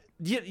not...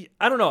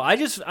 I don't know.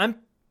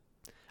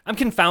 I'm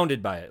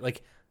confounded by it.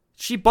 Like,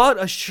 she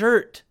bought a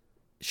shirt.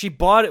 She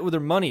bought it with her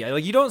money.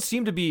 You don't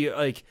seem to be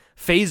like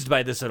phased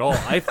by this at all.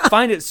 I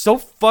find it so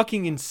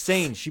fucking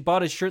insane. She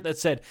bought a shirt that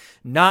said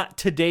 "Not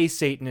today,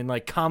 Satan" in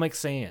like Comic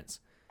Sans.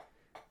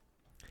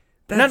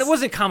 No, it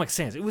wasn't Comic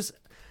Sans. It was.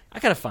 I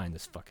gotta find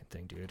this fucking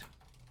thing, dude.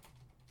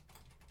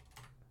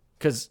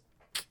 Cause,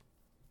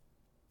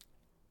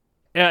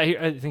 yeah,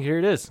 I think here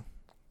it is.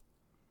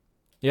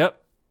 Yep,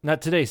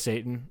 not today,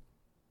 Satan.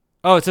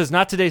 Oh, it says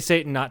 "Not today,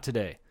 Satan." Not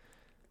today.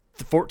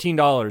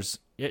 $14.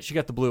 Yeah, she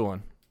got the blue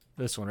one.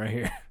 This one right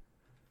here.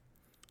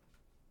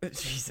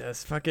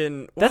 Jesus,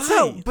 fucking. That's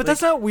why? not. But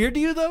that's not weird to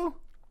you, though.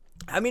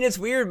 I mean, it's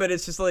weird, but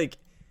it's just like.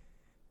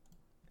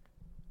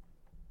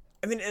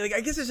 I mean, like, I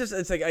guess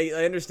it's like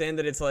I understand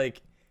that it's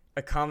like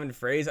a common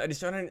phrase. I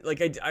just don't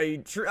like.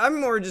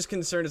 I'm more just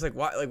concerned. It's like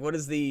why? Like, what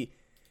is the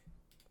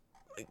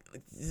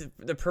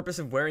purpose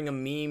of wearing a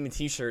meme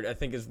T-shirt? I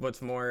think is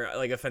what's more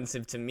like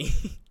offensive to me.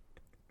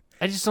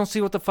 I just don't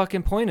see what the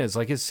fucking point is.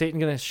 Like, is Satan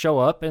gonna show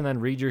up and then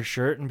read your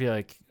shirt and be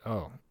like,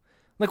 "Oh."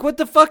 Like, what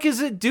the fuck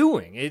is it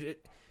doing?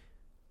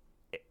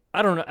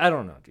 I don't know. I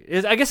don't know.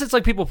 I guess it's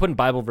like people putting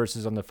Bible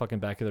verses on the fucking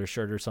back of their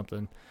shirt or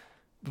something.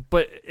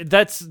 But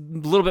that's a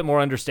little bit more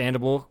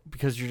understandable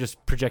because you're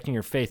just projecting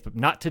your faith. But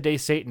 "Not today,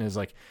 Satan" is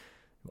like,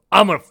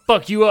 "I'm going to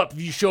fuck you up if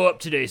you show up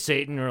today,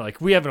 Satan." Or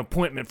like, "We have an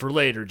appointment for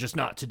later, just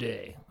not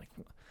today." Like,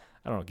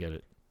 I don't get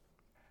it.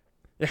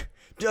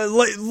 Yeah.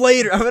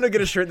 Later. I'm going to get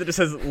a shirt that just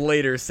says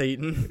 "Later,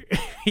 Satan."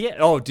 Yeah.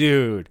 Oh,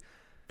 dude.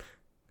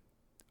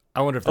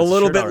 I wonder if that's a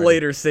little bit already.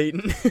 later,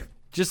 Satan.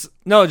 just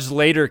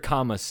later,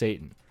 comma,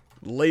 Satan.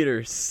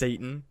 Later,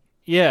 Satan.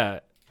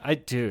 Yeah,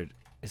 dude,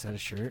 is that a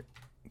shirt?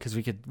 Because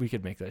we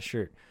could make that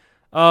shirt.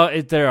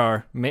 There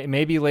are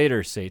maybe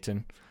later,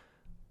 Satan.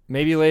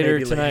 Maybe later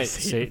tonight,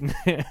 Satan.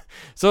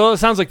 So it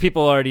sounds like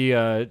people already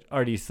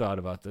thought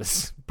about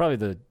this.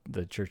 Probably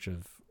the Church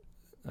of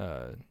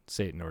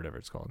Satan or whatever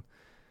it's called.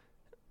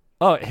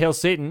 Oh, Hail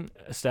Satan,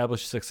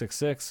 established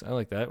 666. I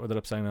like that with an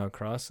upside down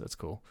cross. That's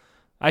cool.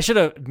 I should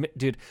have,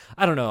 dude.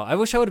 I don't know. I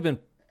wish I would have been,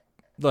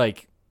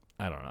 like,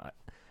 I don't know,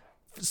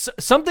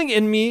 something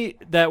in me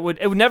that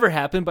it would never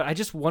happen. But I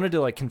just wanted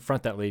to like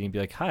confront that lady and be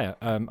like, "Hi,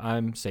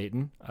 I'm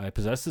Satan. I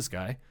possess this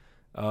guy.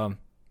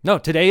 No,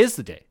 today is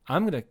the day.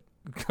 I'm gonna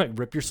like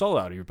rip your soul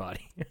out of your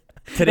body.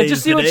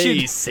 Today's the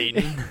day,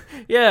 Satan."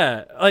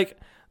 Yeah, like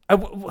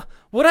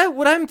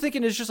what I'm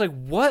thinking is just like,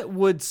 what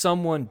would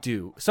someone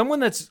do? Someone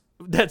that's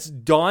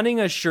donning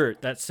a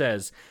shirt that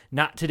says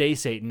 "Not today,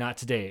 Satan, not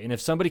today." And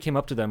if somebody came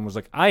up to them and was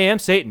like, "I am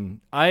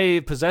Satan.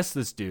 I possess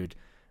this dude.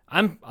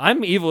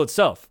 I'm evil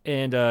itself."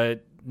 And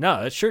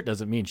no, that shirt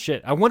doesn't mean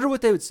shit. I wonder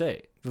what they would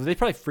say. Would they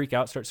probably freak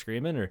out, start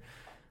screaming, or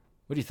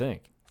what do you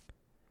think?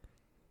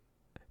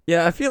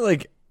 Yeah, I feel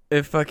like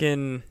if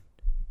fucking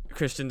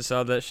Christians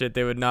saw that shit,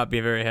 they would not be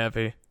very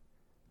happy.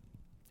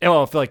 Yeah,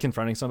 well, I feel like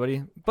confronting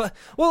somebody. But,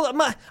 well,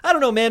 I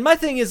don't know, man. My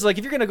thing is, like,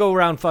 if you're going to go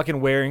around fucking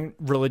wearing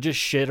religious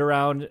shit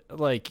around,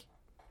 like,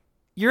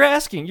 you're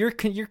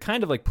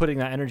kind of, like, putting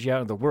that energy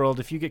out in the world.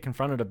 If you get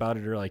confronted about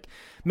it or, like,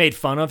 made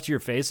fun of to your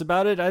face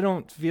about it, I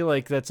don't feel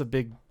like that's a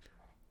big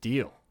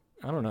deal.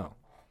 I don't know.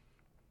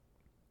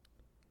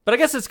 But I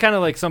guess it's kind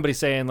of like somebody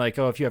saying, like,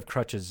 "Oh, if you have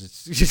crutches,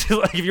 it's just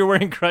like if you're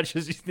wearing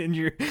crutches, then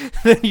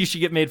you should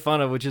get made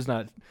fun of," which is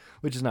not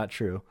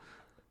true.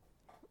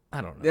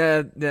 I don't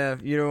know. Yeah,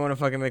 you don't want to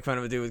fucking make fun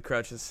of a dude with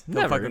crutches.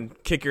 They'll Never. fucking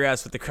kick your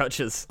ass with the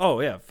crutches. Oh,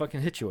 yeah,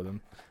 fucking hit you with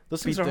them.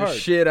 Those things Beat are the hard.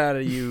 shit out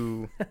of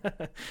you.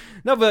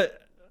 No,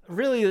 but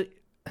really,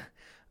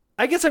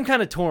 I guess I'm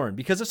kind of torn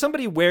because if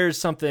somebody wears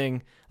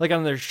something like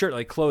on their shirt,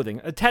 like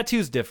clothing, a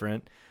tattoo's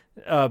different.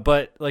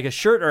 But like a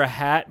shirt or a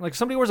hat, like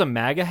somebody wears a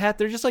MAGA hat,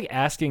 they're just like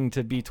asking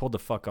to be told to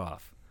fuck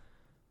off.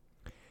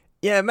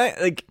 Yeah,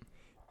 like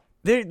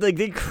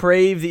they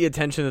crave the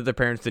attention that their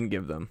parents didn't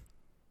give them.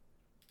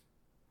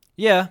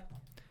 Yeah.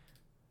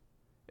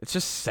 It's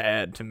just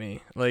sad to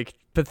me. Like,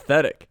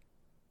 pathetic.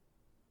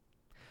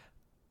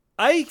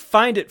 I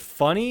find it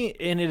funny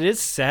and it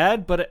is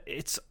sad, but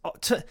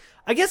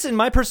I guess in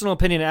my personal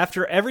opinion,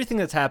 after everything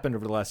that's happened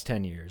over the last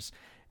 10 years,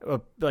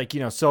 like,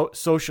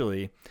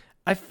 socially,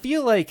 I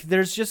feel like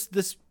there's just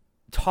this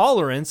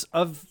tolerance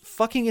of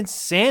fucking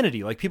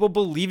insanity. Like people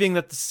believing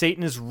that the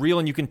Satan is real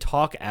and you can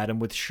talk at him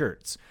with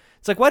shirts.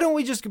 It's like, why don't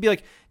we just be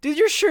like, dude,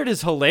 your shirt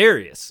is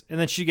hilarious. And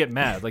then she'd get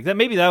mad. Like that,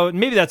 maybe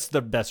that's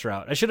the best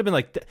route. I should have been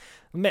like,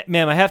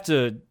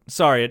 ma'am,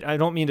 sorry, I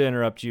don't mean to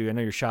interrupt you. I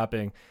know you're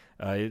shopping,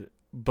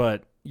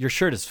 but your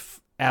shirt is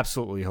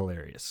absolutely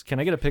hilarious. Can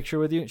I get a picture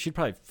with you? She'd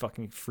probably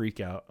fucking freak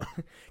out.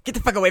 Get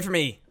the fuck away from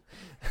me.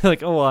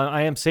 Like, oh, well,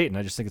 I am Satan.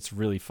 I just think it's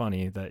really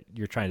funny that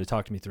you're trying to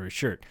talk to me through a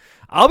shirt.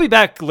 I'll be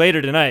back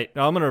later tonight.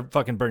 I'm going to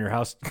fucking burn your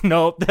house.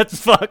 No, that's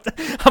fucked.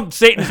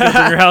 Satan's going to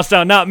burn your house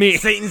down, not me.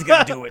 Satan's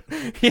going to do it.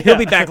 Yeah. He'll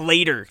be back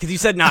later because you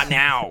said not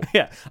now.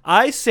 Yeah.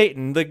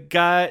 Satan,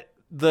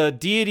 the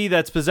deity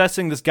that's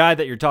possessing this guy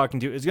that you're talking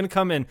to, is going to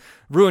come and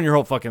ruin your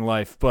whole fucking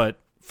life.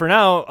 But for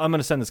now, I'm going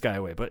to send this guy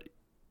away. But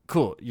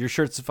cool. Your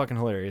shirt's fucking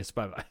hilarious.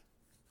 Bye-bye.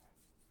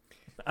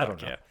 I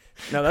don't know. Yeah.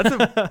 No,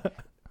 that's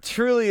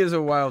truly is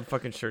a wild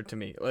fucking shirt to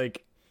me.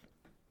 Like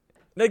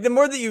the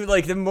more that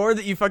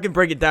you fucking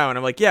break it down,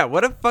 I'm like, yeah,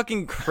 what a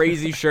fucking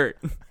crazy shirt.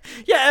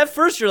 Yeah, at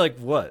first you're like,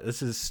 what?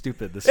 This is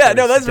stupid. This yeah,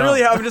 no, that's dumb.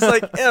 really how I'm just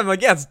like, yeah, I'm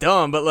like, yeah, it's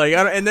dumb, but like,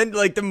 and then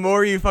like the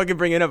more you fucking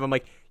bring it up, I'm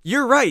like,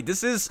 you're right.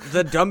 This is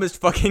the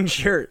dumbest fucking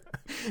shirt.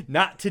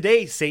 Not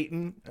today,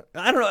 Satan.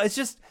 I don't know. It's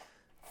just,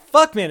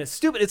 fuck, man. It's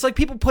stupid. It's like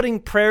people putting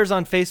prayers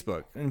on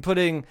Facebook and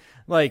putting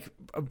like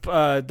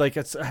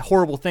it's a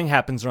horrible thing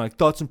happens and like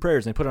thoughts and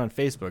prayers and they put it on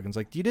Facebook and it's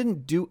like you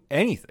didn't do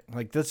anything.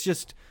 Like that's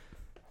just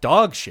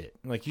dog shit.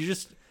 Like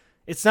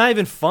it's not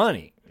even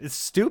funny. It's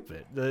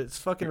stupid. It's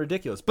fucking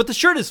ridiculous. But the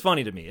shirt is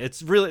funny to me.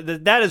 It's really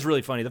that is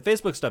really funny. The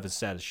Facebook stuff is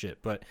sad as shit,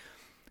 but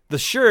the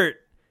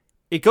shirt,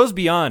 it goes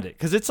beyond it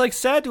because it's like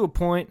sad to a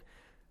point,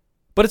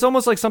 but it's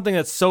almost like something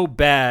that's so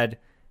bad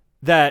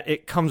that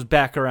it comes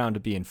back around to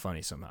being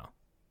funny somehow.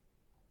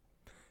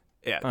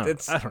 Yeah, I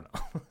don't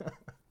know.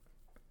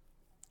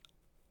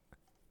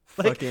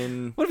 Like,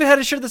 fucking. what if it had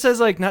a shirt that says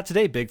like "Not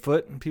today,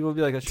 Bigfoot"? And people would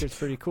be like, "That shirt's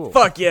pretty cool."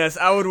 Fuck yes,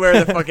 I would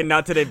wear the fucking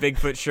 "Not Today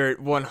Bigfoot" shirt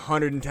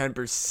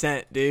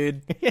 110%,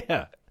 dude.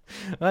 Yeah,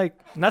 like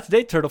 "Not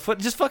today, Turtlefoot."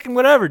 Just fucking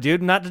whatever,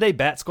 dude. "Not today,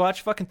 Bat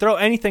Squatch." Fucking throw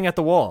anything at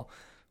the wall.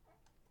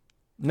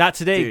 Not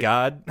today, dude.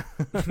 God.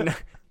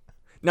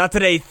 Not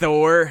today,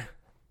 Thor.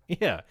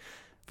 Yeah,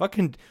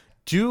 fucking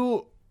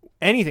do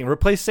anything.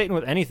 Replace Satan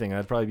with anything.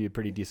 That'd probably be a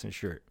pretty decent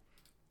shirt.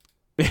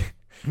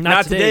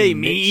 Not today,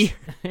 me.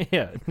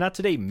 Yeah, not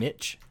today,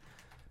 Mitch.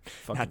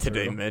 Fucking not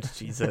today, turtle. Mitch.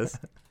 Jesus.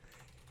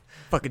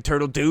 Fucking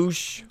turtle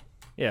douche.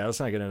 Yeah, let's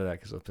not get into that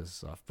because it'll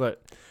piss us off.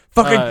 But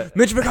fucking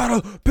Mitch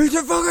McConnell, piece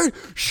of fucking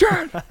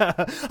shit.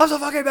 I'm so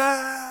fucking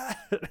bad.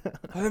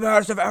 I'm the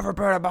best I've ever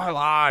been in my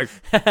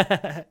life.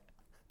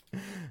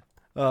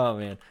 Oh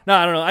man, no,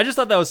 I don't know. I just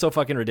thought that was so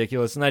fucking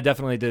ridiculous, and I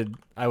definitely did.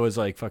 I was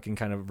like fucking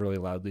kind of really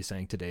loudly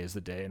saying "Today is the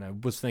day," and I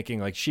was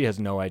thinking like she has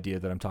no idea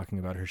that I'm talking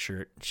about her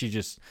shirt. She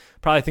just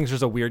probably thinks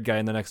there's a weird guy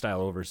in the next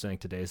aisle over saying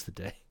 "Today is the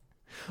day."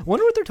 I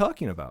wonder what they're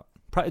talking about.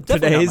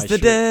 Today's the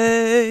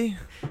day.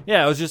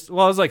 Yeah, I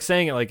was like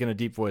saying it like in a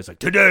deep voice, like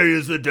 "Today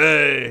is the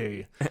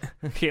day."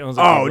 Like,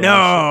 oh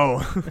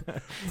no,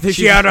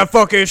 she had a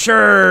fucking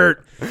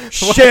shirt.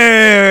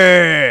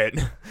 Shit.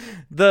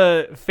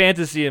 The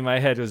fantasy in my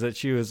head was that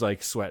she was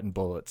like sweating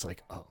bullets,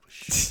 like, oh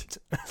shit.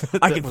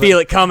 I can feel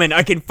it coming.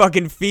 I can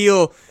fucking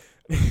feel.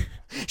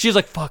 She was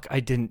like, fuck, I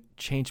didn't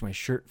change my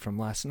shirt from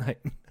last night.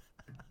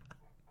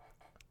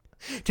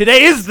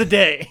 Today is the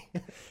day.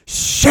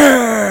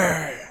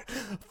 Shit.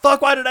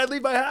 Fuck, why did I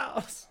leave my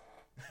house?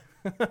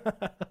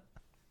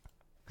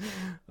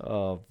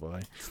 Oh boy,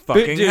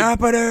 fucking dude,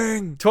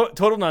 happening.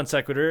 Total non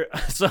sequitur.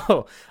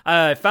 So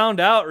I found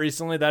out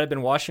recently that I've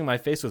been washing my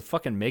face with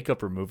fucking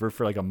makeup remover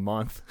for like a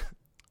month.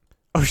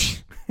 Oh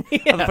shit! Yeah.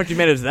 How the fuck you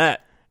manage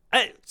that?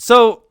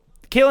 So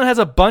Caitlin has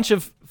a bunch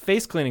of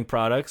face cleaning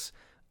products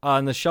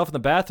on the shelf in the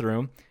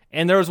bathroom,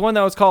 and there was one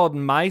that was called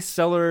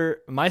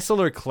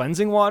micellar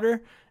cleansing water,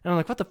 and I'm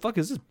like, what the fuck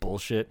is this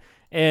bullshit?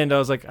 And I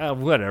was like, oh,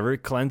 whatever,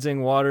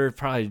 cleansing water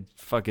probably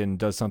fucking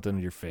does something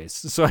to your face.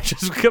 So I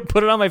just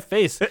put it on my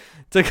face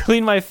to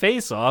clean my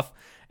face off.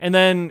 And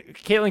then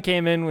Caitlin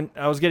came in when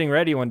I was getting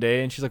ready one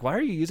day, and she's like, why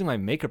are you using my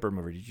makeup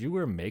remover? Did you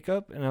wear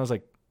makeup? And I was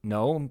like,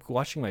 no, I'm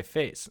washing my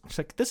face. She's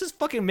like, this is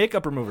fucking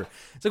makeup remover.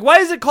 It's like, why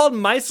is it called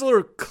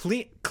micellar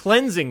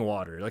cleansing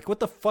water? Like, what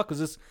the fuck was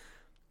this?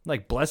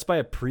 Like, blessed by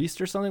a priest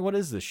or something? What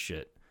is this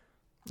shit?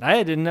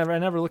 I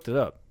never looked it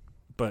up.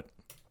 But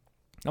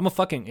I'm a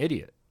fucking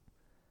idiot.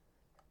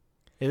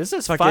 Yeah, this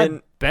is fucking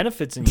 5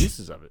 benefits and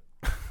uses of it.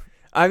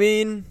 I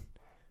mean,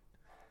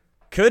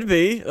 Could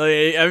be.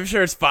 Like, I'm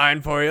sure it's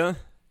fine for you.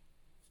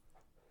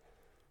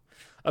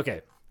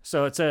 Okay,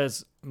 so it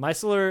says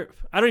micellar.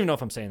 I don't even know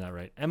if I'm saying that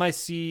right.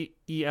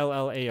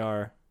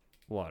 MICELLAR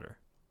water.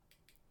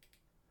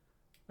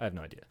 I have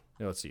no idea.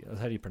 Let's see.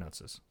 How do you pronounce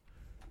this?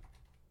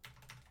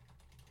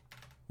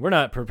 We're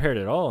not prepared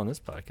at all on this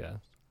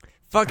podcast.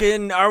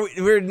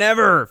 We're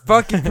never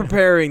fucking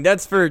preparing.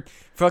 That's for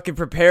fucking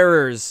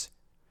preparers.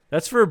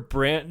 That's for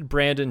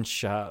Brandon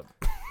Schaub.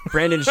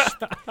 Brendan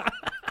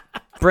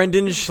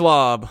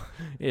Schlob.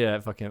 Yeah,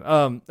 fuck him.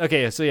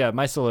 Okay, so yeah,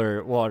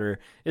 micellar water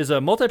is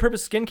a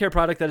multi-purpose skincare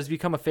product that has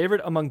become a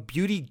favorite among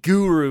beauty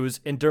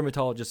gurus and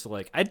dermatologists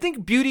alike. I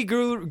think beauty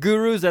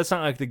gurus, that's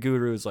not like the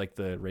gurus like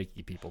the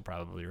Reiki people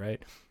probably,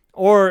 right?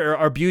 Or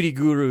are beauty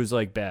gurus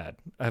like bad?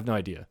 I have no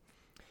idea.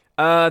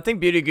 I think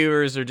beauty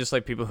gurus are just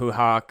like people who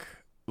hawk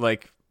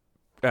like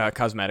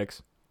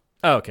cosmetics.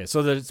 Oh, okay,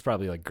 so that it's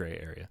probably like gray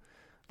area.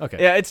 Okay.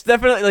 Yeah, it's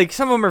definitely like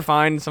some of them are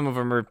fine, some of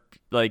them are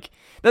like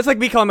that's like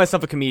me calling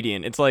myself a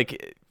comedian. It's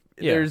like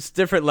there's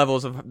different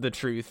levels of the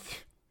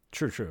truth.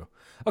 True.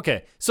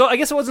 Okay, so I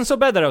guess it wasn't so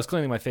bad that I was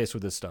cleaning my face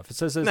with this stuff. It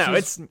says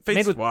it's face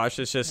made with wash.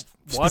 It's just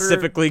water,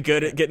 specifically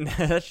good at getting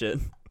that shit.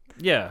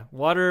 Yeah,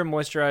 water,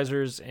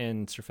 moisturizers,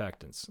 and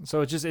surfactants.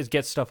 So it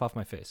gets stuff off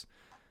my face.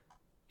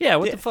 Yeah,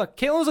 what the fuck?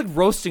 Caitlin was like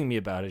roasting me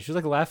about it. She was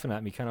like laughing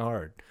at me kind of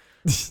hard.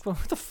 What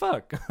the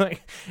fuck?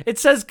 Like, it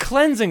says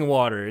cleansing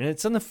water, and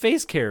it's in the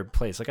face care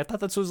place. Like, I thought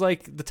this was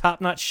like the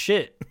top notch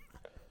shit.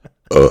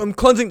 I'm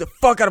cleansing the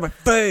fuck out of my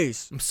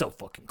face. I'm so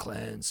fucking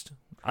cleansed.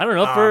 I don't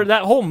know. For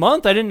that whole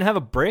month, I didn't have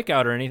a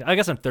breakout or anything. I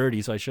guess I'm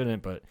 30, so I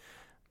shouldn't. But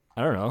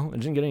I don't know. I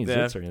didn't get any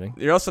zits or anything.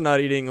 You're also not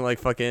eating like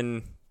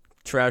fucking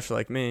trash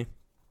like me.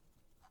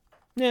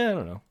 Yeah, I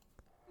don't know.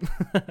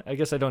 I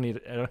guess I don't eat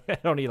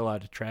a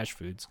lot of trash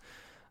foods.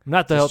 I'm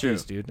not the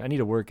healthiest dude. I need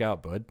to work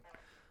out, bud.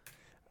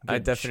 I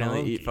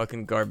definitely eat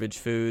fucking garbage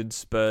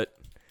foods, but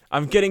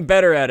I'm getting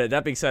better at it.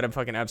 That being said, I'm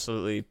fucking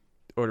absolutely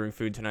ordering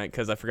food tonight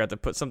because I forgot to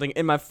put something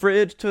in my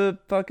fridge to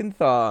fucking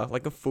thaw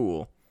like a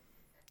fool.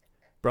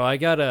 Bro, I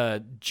got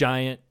a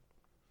giant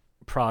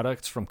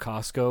products from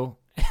Costco,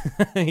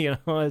 you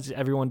know, as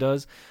everyone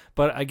does.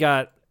 But I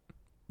got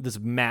this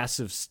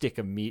massive stick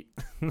of meat,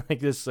 like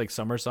this like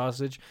summer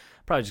sausage.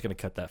 Probably just gonna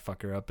cut that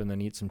fucker up and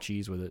then eat some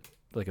cheese with it,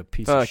 like a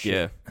piece of shit.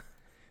 Yeah.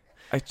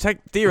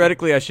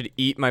 Theoretically, I should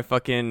eat my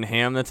fucking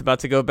ham that's about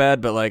to go bad,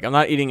 but like I'm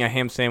not eating a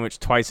ham sandwich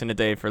twice in a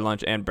day for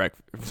lunch and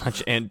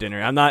dinner.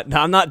 I'm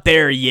not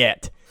there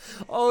yet.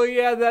 Oh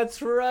yeah,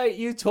 that's right.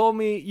 You told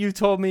me.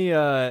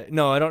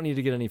 No, I don't need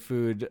to get any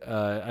food.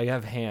 I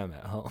have ham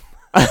at home.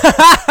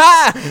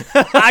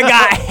 I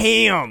got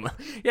ham.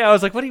 Yeah, I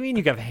was like, what do you mean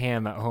you have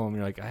ham at home? And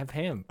you're like, I have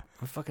ham.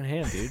 I'm fucking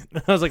ham, dude.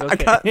 I was like,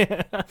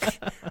 okay.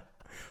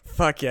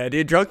 Fuck yeah,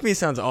 dude. Drunk me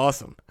sounds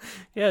awesome.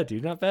 Yeah,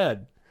 dude, not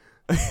bad.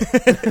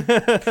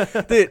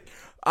 Dude,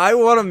 I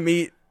want to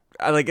meet.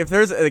 If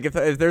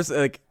there's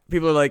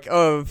people are like,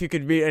 oh, if you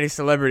could meet any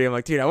celebrity, I'm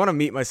like, dude, I want to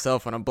meet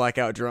myself when I'm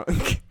blackout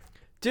drunk.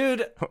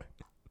 Dude,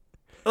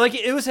 like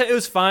it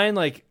was fine,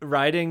 like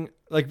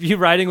you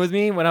riding with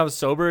me when I was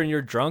sober and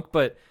you're drunk,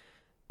 but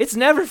it's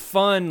never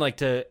fun like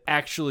to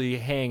actually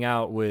hang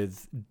out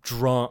with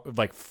drunk,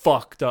 like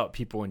fucked up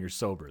people when you're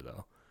sober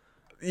though.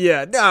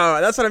 Yeah, no,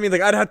 that's what I mean.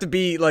 Like I'd have to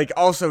be like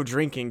also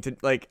drinking to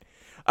like,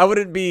 I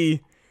wouldn't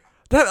be.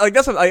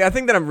 That's what I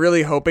think that I'm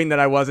really hoping that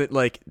I wasn't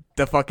like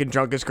the fucking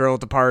drunkest girl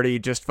at the party,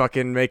 just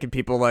fucking making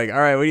people like,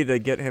 all right, we need to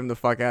get him the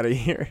fuck out of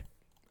here.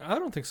 I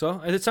don't think so.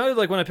 It sounded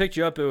like when I picked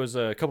you up, it was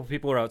a couple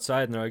people were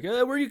outside and they're like,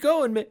 where you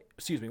going, man?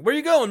 Excuse me. Where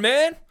you going,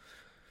 man?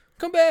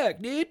 Come back,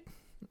 dude.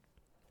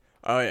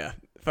 Oh yeah.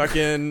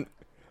 Fucking,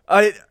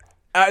 that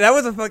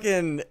was a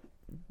fucking,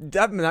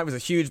 that was a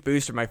huge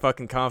boost for my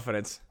fucking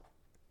confidence.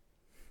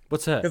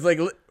 What's that? Cause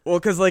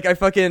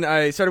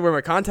I started wearing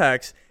my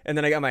contacts and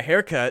then I got my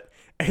hair cut.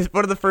 And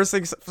one of the first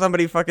things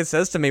somebody fucking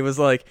says to me was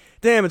like,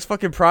 damn, it's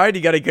fucking Pride.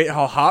 You got to get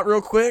all hot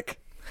real quick.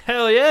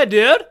 Hell yeah,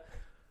 dude.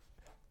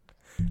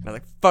 And I'm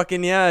like,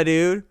 fucking yeah,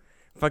 dude.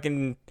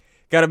 Fucking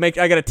I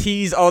gotta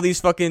tease all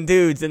these fucking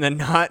dudes and then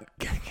not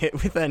get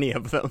with any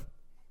of them.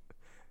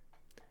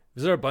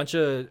 Is there a bunch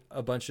of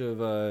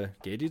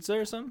gay dudes there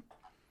or something?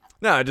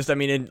 No,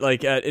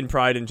 in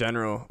Pride in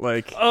general,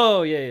 like.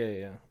 Oh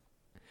yeah.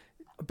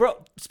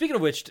 Bro, speaking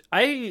of which,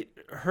 I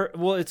heard.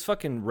 Well, it's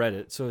fucking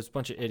Reddit, so it's a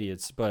bunch of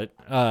idiots. But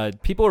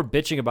people were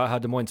bitching about how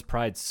Des Moines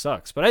Pride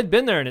sucks. But I'd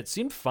been there and it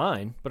seemed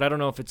fine. But I don't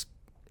know if it's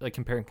like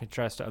compare and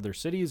contrast to other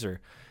cities,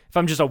 or if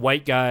I'm just a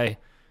white guy,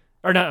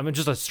 or not. I'm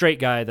just a straight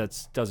guy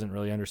that doesn't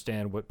really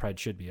understand what Pride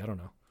should be. I don't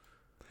know.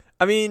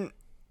 I mean,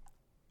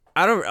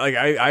 I don't like.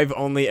 I've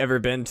only ever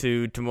been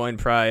to Des Moines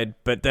Pride,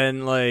 but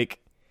then like.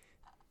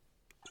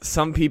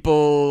 Some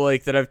people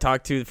like that I've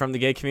talked to from the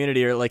gay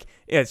community are like,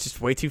 yeah, it's just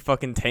way too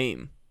fucking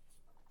tame.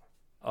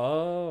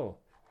 Oh,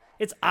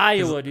 it's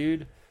Iowa,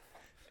 dude.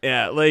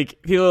 Yeah,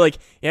 like people are like,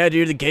 yeah,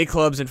 dude, the gay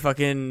clubs in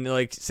fucking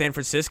like San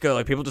Francisco,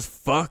 like people just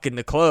fuck in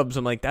the clubs.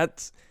 I'm like,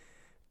 that's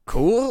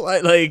cool.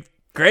 Like,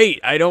 great.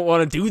 I don't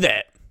want to do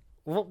that.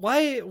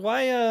 Why?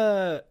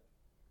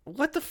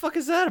 What the fuck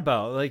is that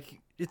about?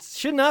 Like, it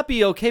should not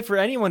be okay for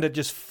anyone to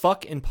just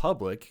fuck in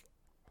public,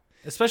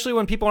 especially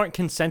when people aren't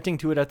consenting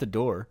to it at the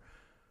door.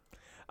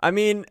 I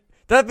mean,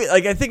 I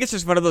think it's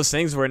just one of those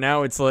things where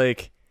now it's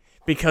like,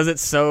 because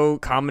it's so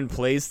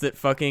commonplace that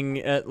fucking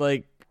at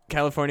like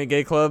California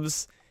gay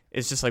clubs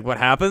is just like what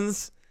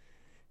happens.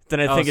 Then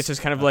I think it's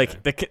just kind of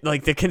like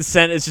the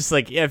consent is just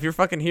like, yeah, if you're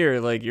fucking here,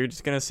 like you're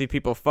just gonna see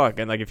people fuck,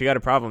 and like if you got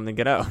a problem, then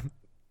get out.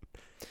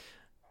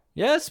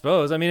 Yeah, I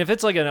suppose. I mean, if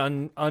it's like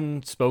an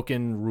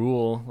unspoken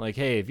rule, like,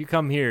 hey, if you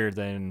come here,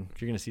 then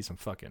you're gonna see some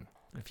fucking.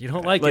 If you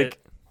don't like it,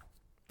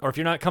 or if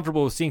you're not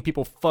comfortable with seeing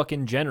people fuck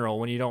in general,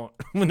 when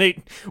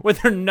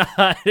they're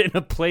not in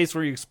a place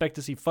where you expect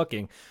to see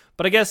fucking.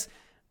 But I guess,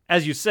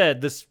 as you said,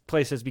 this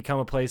place has become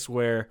a place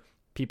where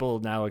people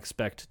now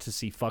expect to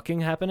see fucking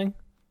happening.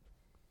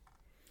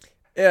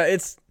 Yeah,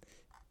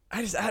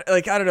 I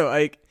don't know,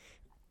 like,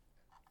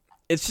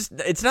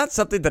 it's not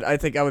something that I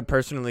think I would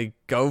personally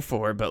go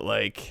for, but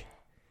like,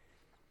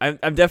 I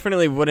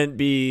definitely wouldn't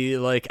be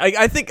like,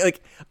 I think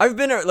like I've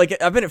been at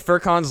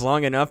FurCons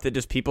long enough that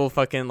just people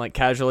fucking like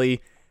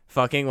casually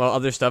fucking while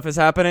other stuff is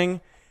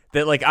happening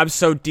that like I'm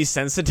so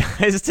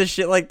desensitized to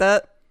shit like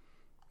that.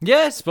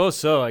 Yeah, I suppose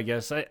so, I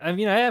guess. I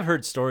mean, I have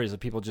heard stories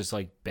of people just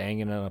like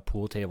banging on a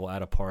pool table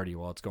at a party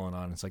while it's going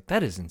on. It's like,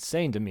 that is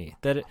insane to me.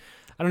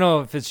 I don't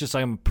know if it's just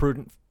like I'm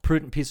a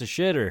prudent piece of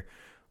shit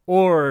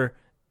or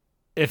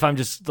if I'm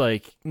just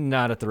like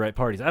not at the right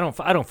parties. I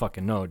don't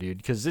fucking know, dude,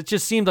 because it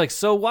just seemed like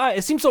so wild.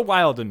 It seemed so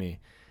wild to me.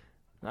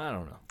 I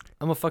don't know.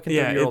 I'm a fucking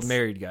 30-year-old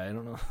married guy. I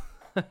don't know.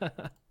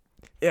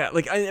 Yeah,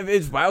 like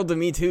it's wild to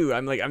me too.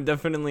 I'm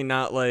definitely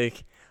not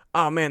like,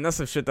 oh man, that's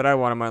some shit that I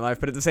want in my life.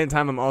 But at the same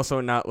time, I'm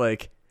also not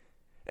like,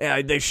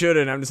 yeah, they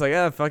shouldn't. I'm just like,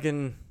 yeah,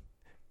 fucking,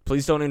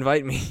 please don't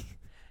invite me.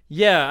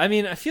 Yeah, I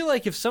mean, I feel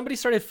like if somebody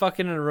started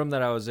fucking in a room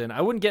that I was in,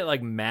 I wouldn't get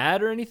like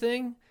mad or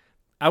anything.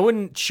 I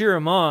wouldn't cheer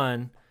them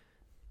on.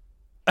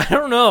 I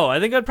don't know. I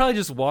think I'd probably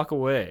just walk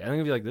away. I think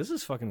I'd be like, this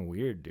is fucking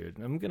weird, dude.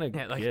 I'm going to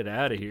get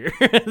out of here.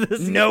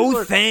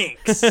 No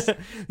thanks.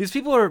 These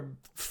people are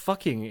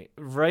fucking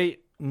right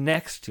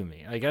next to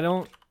me. Like, I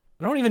don't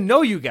even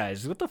know you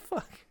guys. What the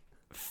fuck?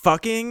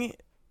 Fucking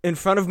in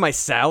front of my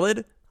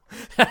salad?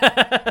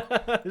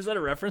 Is that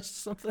a reference to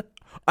something?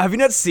 Have you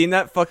not seen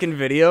that fucking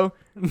video?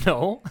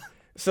 No.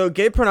 So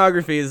gay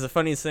pornography is the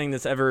funniest thing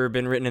that's ever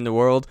been written in the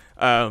world.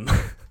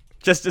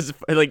 Just as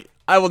like,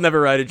 I will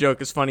never write a joke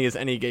as funny as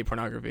any gay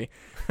pornography,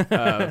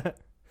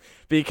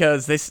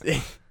 because they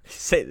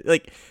say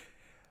like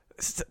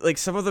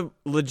some of the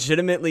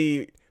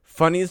legitimately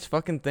funniest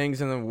fucking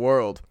things in the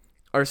world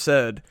are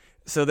said.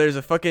 So there's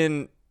a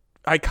fucking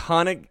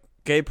iconic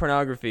gay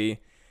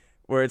pornography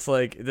where it's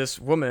like this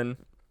woman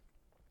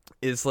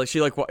is like,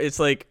 it's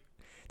like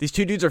these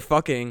two dudes are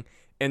fucking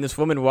and this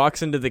woman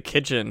walks into the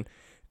kitchen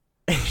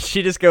and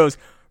she just goes,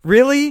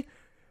 "Really?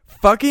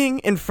 Fucking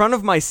in front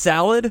of my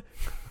salad?"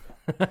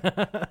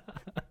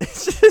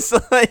 It's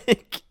just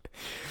like,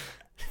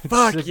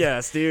 fuck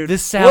yes, dude.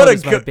 This salad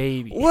is my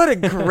baby. What a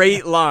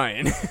great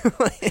line.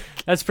 Like,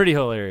 that's pretty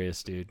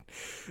hilarious, dude.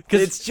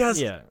 Because it's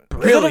just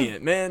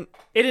brilliant, man.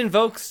 It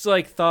invokes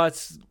like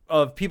thoughts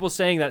of people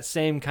saying that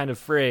same kind of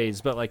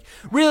phrase, but like,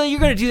 really, you're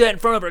gonna do that in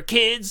front of our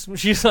kids?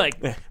 She's like,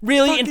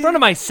 really, in front of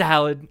my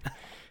salad?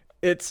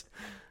 It's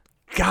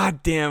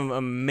goddamn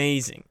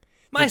amazing.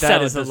 My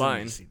salad is the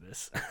line. See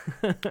this.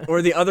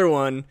 Or the other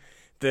one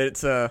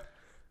that's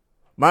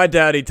my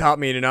daddy taught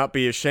me to not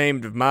be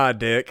ashamed of my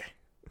dick.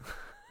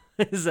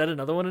 Is that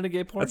another one in a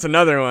gay porn? That's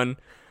another one.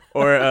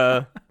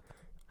 Or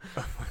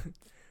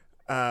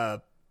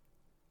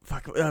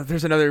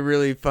there's another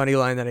really funny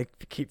line that I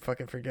keep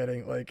fucking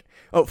forgetting. Like,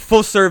 oh,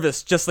 full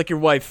service, just like your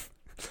wife.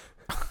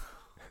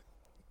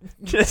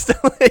 Just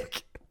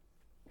like,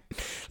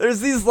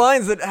 there's these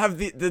lines that have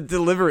the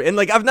delivery, and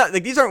like I've not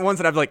like these aren't ones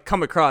that I've like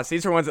come across.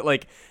 These are ones that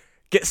like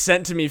get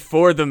sent to me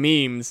for the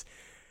memes.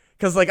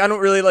 Because, like, I don't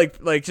really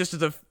like, just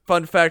as a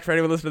fun fact for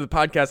anyone listening to the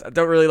podcast, I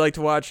don't really like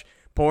to watch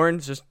porn.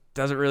 It just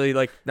doesn't really,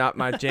 like, not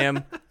my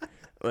jam.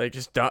 Like,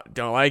 just don't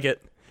like it.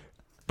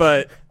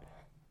 But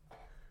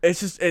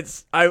it's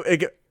just,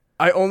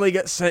 I only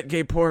get sent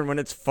gay porn when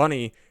it's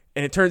funny.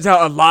 And it turns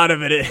out a lot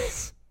of it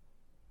is.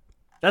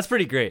 That's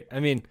pretty great.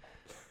 I mean,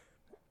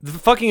 the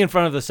fucking in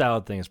front of the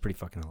salad thing is pretty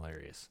fucking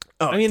hilarious.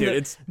 Oh, I mean, dude,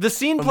 it's the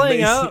scene amazing.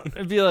 playing out,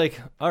 it'd be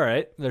like, all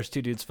right, there's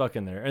two dudes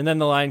fucking there. And then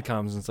the line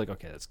comes, and it's like,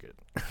 okay, that's good.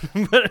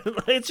 But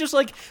it's just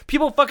like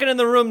people fucking in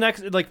the room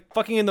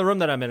fucking in the room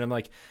that I'm in. I'm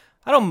like,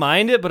 I don't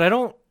mind it, but I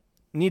don't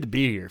need to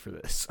be here for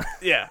this.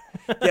 Yeah.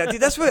 Yeah, dude,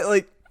 that's what,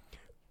 like,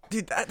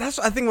 dude, that's,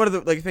 I think, one of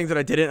the, like, things that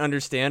I didn't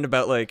understand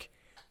about, like,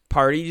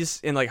 parties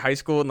in, like, high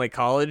school and, like,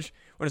 college,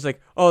 when it's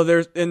like, oh,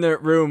 there's in their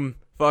room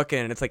fucking,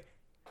 and it's like,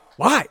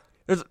 why?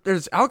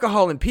 There's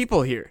alcohol and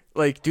people here.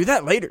 Like, do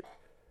that later.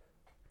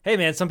 Hey,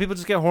 man, some people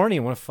just get horny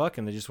and want to fuck,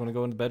 and they just want to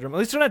go in the bedroom. At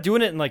least they're not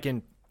doing it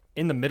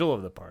in the middle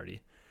of the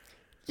party.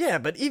 Yeah,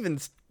 but even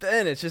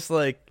then, it's just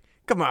like,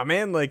 come on,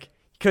 man. Like,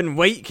 you couldn't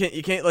wait.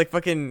 You can't like,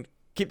 fucking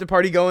keep the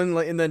party going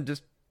and then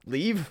just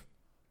leave?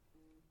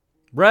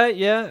 Right,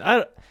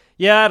 yeah.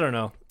 I don't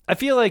know. I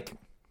feel like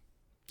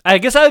I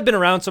guess I've been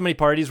around so many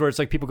parties where it's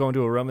like people go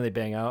into a room and they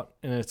bang out,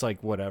 and it's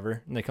like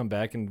whatever, and they come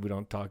back and we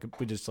don't talk.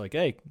 We just like,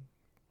 hey,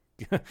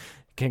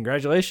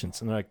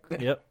 congratulations, and they're like,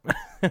 yep.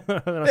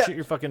 And I'll shoot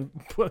your fucking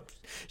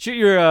shoot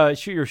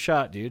your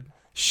shot, dude.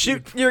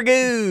 Shoot your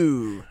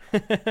goo.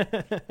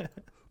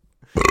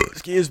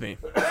 Excuse me.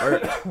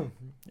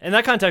 In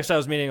that context, I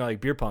was meaning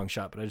like beer pong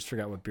shot, but I just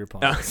forgot what beer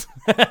pong is.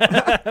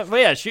 But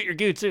yeah, shoot your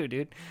goo too,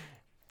 dude.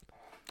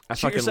 I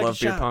fucking love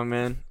beer pong,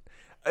 man.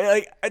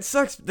 Like, it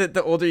sucks that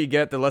the older you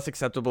get, the less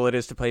acceptable it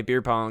is to play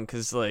beer pong,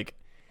 because like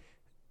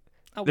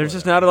there's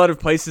just not a lot of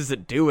places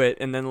that do it,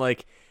 and then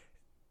like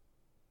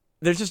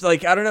there's just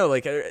like I don't know,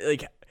 like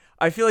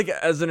I feel like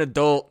as an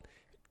adult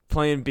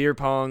playing beer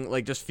pong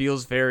like just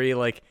feels very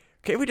like,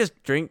 can't we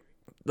just drink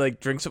like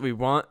drinks that we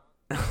want?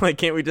 Like,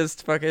 can't we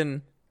just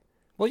fucking?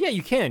 Well, yeah,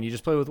 you can. You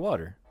just play with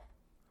water.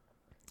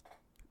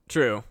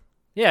 True.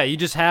 Yeah, you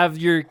just have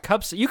your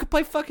cups. You could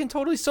play fucking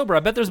totally sober. I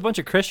bet there's a bunch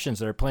of Christians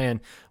that are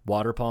playing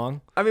water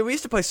pong. I mean, we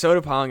used to play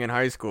soda pong in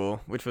high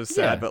school, which was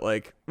sad, but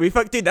like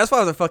dude, that's why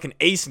I was a fucking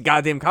ace in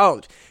goddamn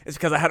college. It's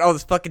because I had all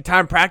this fucking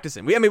time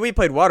practicing. We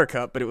played water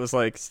cup, but it was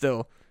like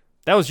still.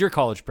 That was your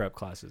college prep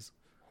classes.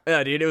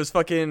 Yeah, dude, it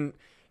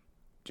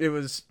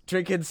was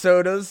drinking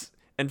sodas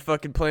and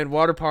fucking playing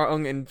water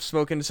pong and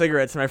smoking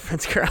cigarettes in my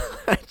friend's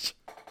garage.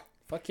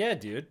 Fuck yeah,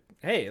 dude.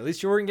 Hey, at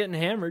least you weren't getting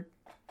hammered.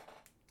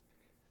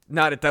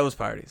 Not at those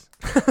parties.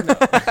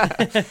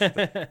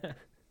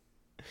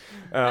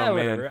 Oh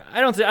man,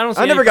 I don't.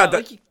 I never got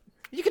that. Like,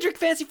 you could drink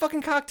fancy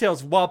fucking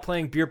cocktails while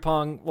playing beer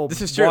pong,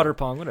 this is water true.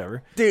 pong,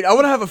 whatever. Dude, I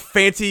want to have a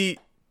fancy.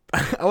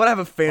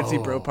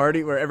 Bro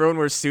party where everyone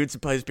wears suits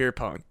and plays beer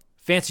pong.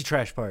 Fancy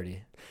trash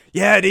party.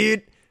 Yeah,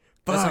 dude.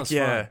 That Fuck sounds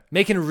yeah. fun.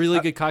 Making really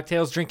good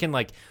cocktails, drinking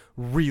like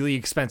really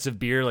expensive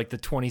beer, like the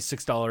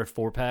 $26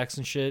 4-packs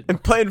and shit.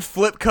 And playing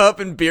flip cup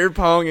and beer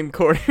pong and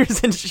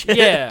quarters and shit.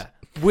 Yeah,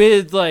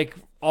 with like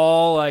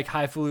all like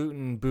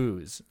highfalutin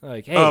booze.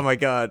 Like, hey, oh my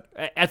god.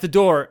 At the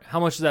door, how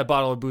much does that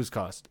bottle of booze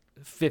cost?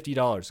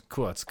 $50.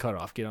 Cool, that's a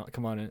cutoff. Get on,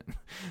 come on in.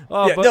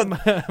 Oh, yeah,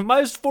 but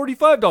mine's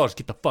 $45.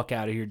 Get the fuck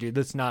out of here, dude.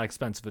 That's not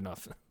expensive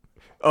enough.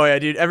 Oh yeah,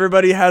 dude.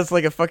 Everybody has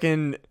like a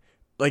fucking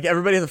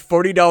everybody has a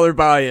 $40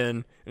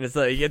 buy-in, and it's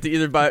like you have to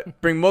either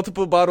bring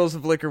multiple bottles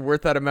of liquor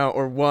worth that amount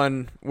or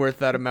one worth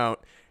that amount,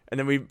 and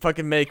then we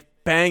fucking make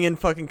banging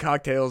fucking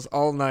cocktails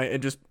all night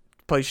and just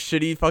play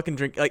shitty fucking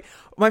drink. Like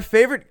my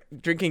favorite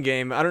drinking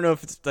game. I don't know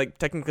if it's like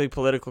technically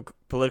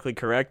politically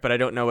correct, but I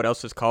don't know what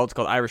else it's called. It's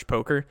called Irish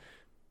poker.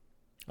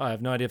 Oh, I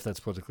have no idea if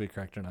that's politically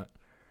correct or not.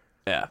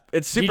 Yeah,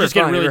 it's super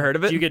fun. Have you ever heard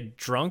of it? Do you get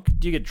drunk?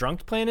 Do you get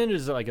drunk playing it?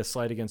 Is it like a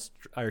slight against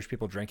Irish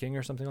people drinking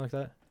or something like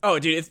that? Oh,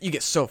 dude, you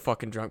get so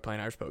fucking drunk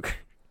playing Irish poker.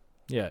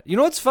 Yeah, you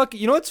know what's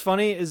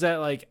funny is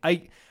that like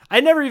I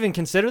never even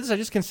considered this. I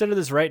just consider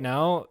this right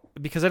now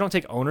because I don't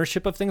take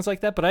ownership of things like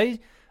that. But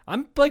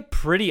I'm like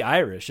pretty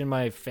Irish in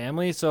my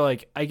family, so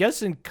like I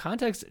guess in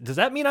context, does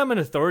that mean I'm an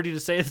authority to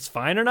say it's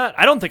fine or not?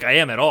 I don't think I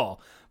am at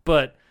all,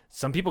 but.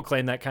 Some people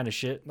claim that kind of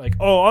shit. Like,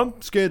 oh,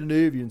 I'm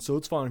Scandinavian, so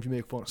it's fine if you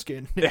make fun of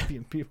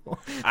Scandinavian people.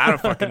 I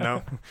don't fucking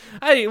know.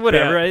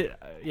 Whatever.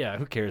 Yeah.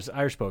 Who cares?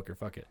 Irish poker.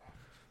 Fuck it.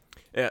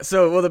 Yeah.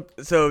 So,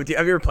 have you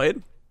ever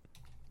played?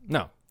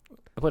 No.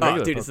 I played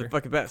regular poker. It's the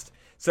fucking best.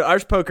 So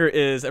Irish poker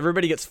is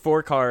everybody gets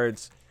 4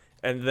 cards,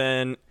 and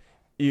then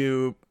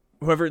you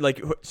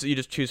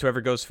just choose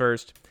whoever goes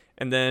first,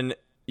 and then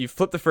you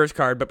flip the first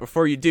card. But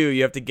before you do,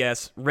 you have to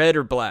guess red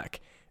or black,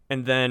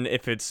 and then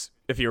if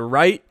you're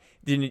right.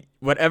 Then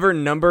whatever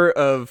number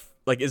of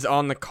like is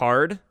on the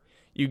card,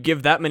 you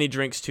give that many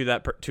drinks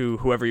to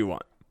whoever you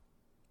want.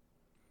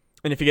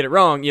 And if you get it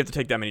wrong, you have to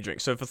take that many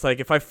drinks. So if it's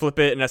like if I flip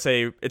it and I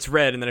say it's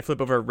red, and then I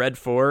flip over a red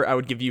 4, I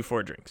would give you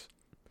 4 drinks.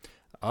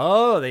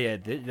 Oh,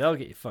 they'll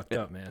get you fucked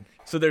up, man.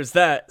 So there's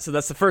that. So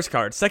that's the first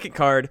card. Second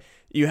card,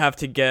 you have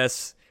to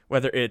guess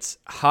whether it's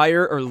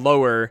higher or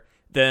lower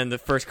than the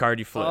first card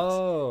you flipped.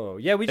 Oh,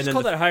 yeah, we just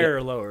call that higher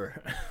or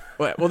lower.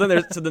 Well, then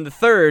the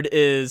third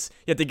is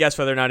you have to guess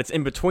whether or not it's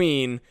in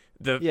between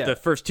the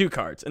first 2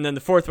 cards, and then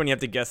the fourth one you have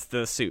to guess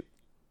the suit.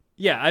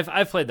 Yeah,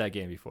 I've played that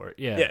game before.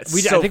 Yeah, it's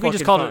I think we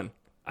just called it.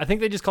 I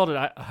think they just called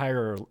it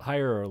higher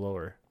or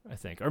lower. I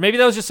think, or maybe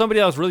that was just somebody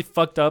that was really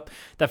fucked up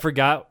that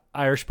forgot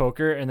Irish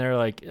poker, and they're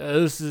like,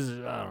 "This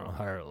is I don't know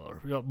higher or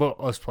lower,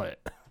 but let's play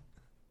it."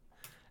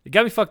 It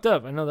got me fucked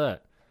up. I know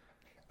that.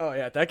 Oh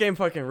yeah, that game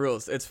fucking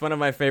rules. It's one of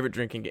my favorite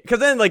drinking games. Because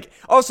then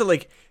also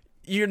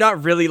you're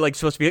not really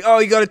supposed to be like, oh,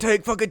 you gotta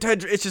take fucking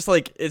 10 It's just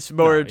it's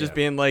more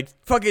being like,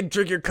 fucking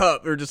drink your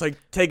cup, or just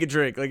take a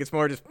drink. It's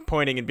more just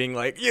pointing and being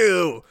like,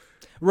 you.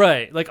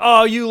 Right. Like,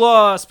 oh, you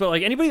lost. But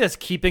anybody that's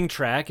keeping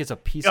track is a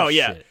piece of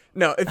shit.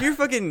 No, if you're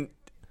fucking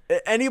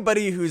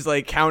anybody who's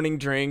counting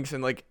drinks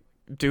and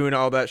doing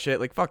all that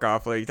shit, fuck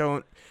off.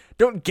 Don't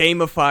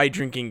gamify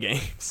drinking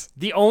games.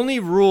 The only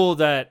rule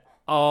that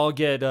I'll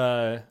get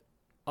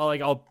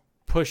I'll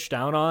push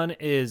down on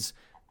is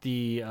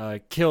the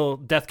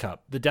death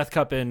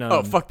cup in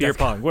beer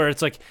pong, where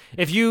it's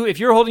if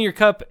you're holding your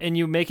cup and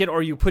you make it,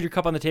 or you put your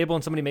cup on the table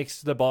and somebody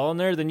makes the ball in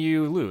there, then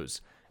you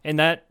lose. And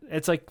that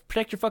it's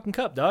protect your fucking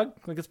cup, dog.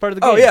 It's part of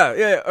the game. Oh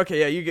yeah, okay,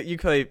 yeah. You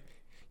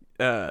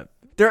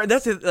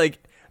That's it,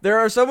 like there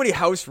are so many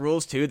house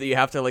rules too that you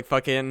have to like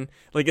fucking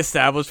like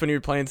establish when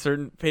you're playing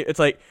certain. It's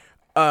like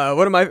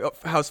one of my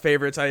house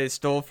favorites I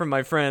stole from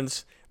my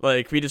friends.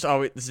 Like we just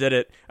always did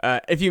it.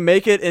 If you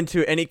make it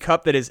into any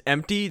cup that is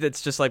empty,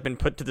 that's just like been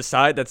put to the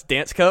side, that's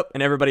dance cup,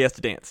 and everybody has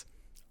to dance.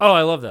 Oh,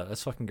 I love that.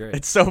 That's fucking great.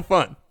 It's so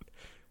fun.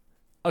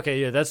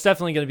 Okay, yeah, that's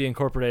definitely going to be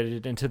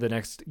incorporated into the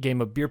next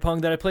game of beer pong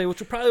that I play,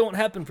 which probably won't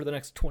happen for the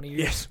next 20 years.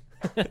 Yes.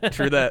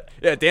 True that.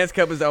 Yeah, dance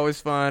cup is always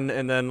fun,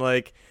 and then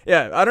like,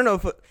 yeah, I don't know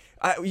if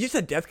you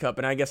said death cup,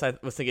 and I guess I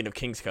was thinking of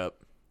King's Cup,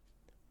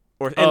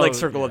 or like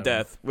Circle of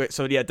Death.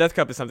 So yeah, death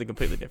cup is something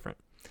completely different.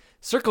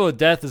 Circle of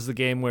Death is the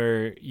game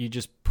where you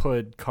just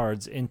put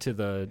cards into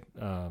the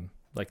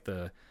like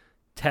the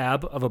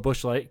tab of a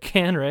Busch Light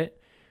can, right?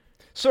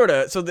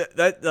 Sorta. So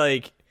that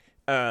like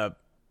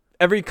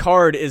every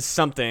card is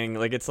something.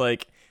 Like it's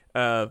like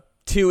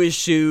 2 is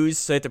shoes,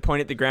 so you have to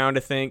point at the ground,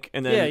 I think,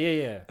 and then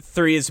yeah.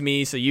 3 is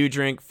me, so you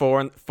drink.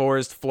 4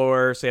 is the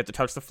floor, so you have to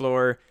touch the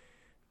floor.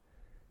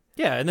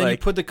 Yeah, and then like,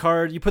 you put the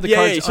cards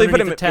so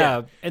underneath the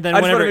tab, and then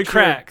whenever it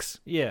cracks,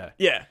 yeah.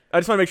 I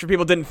just want to make sure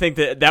people didn't think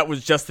that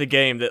was just the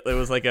game, that it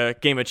was like a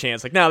game of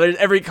chance. Like, no,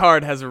 every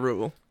card has a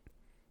rule.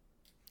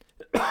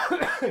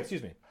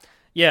 Excuse me.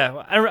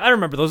 Yeah, I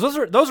remember those.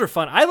 Those are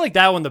fun. I like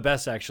that one the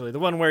best, actually. The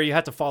one where you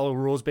have to follow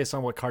rules based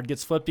on what card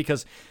gets flipped,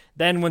 because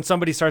then when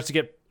somebody starts to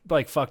get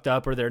like fucked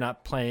up or they're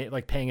not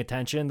paying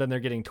attention, then they're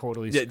getting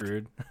totally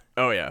screwed.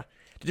 Oh yeah.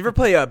 Did you ever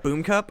play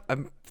Boom Cup? I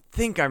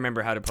think I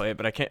remember how to play it,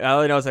 but I can't.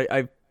 All I know is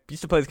I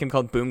used to play this game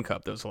called Boom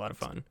Cup. That was a lot of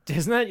fun.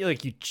 Isn't that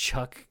like you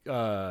chuck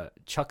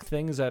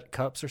things at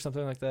cups or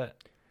something like that?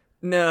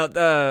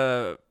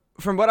 No,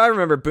 from what I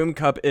remember, Boom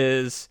Cup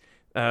is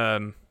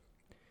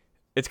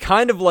it's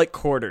kind of like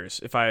quarters,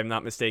 if I am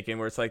not mistaken,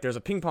 where it's like there's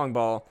a ping pong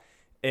ball,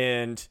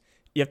 and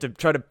you have to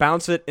try to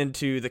bounce it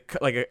into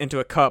into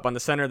a cup on the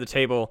center of the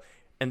table,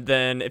 and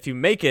then if you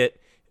make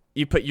it,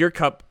 you put your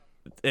cup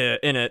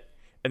in it,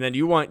 and then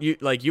you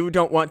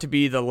don't want to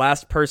be the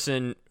last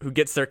person who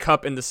gets their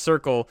cup in the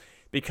circle,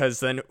 because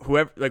then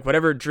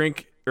whatever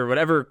drink or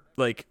whatever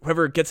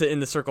whoever gets it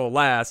in the circle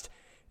last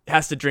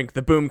has to drink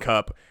the Boom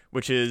Cup,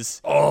 which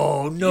is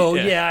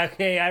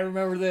okay, I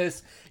remember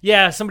this.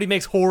 Yeah, somebody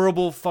makes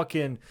horrible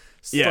fucking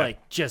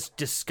like just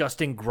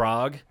disgusting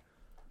grog.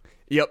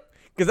 Yep.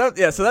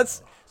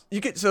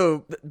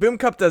 So Boom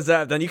Cup does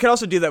that. Then you can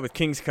also do that with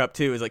King's Cup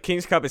too. Is like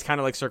King's Cup is kind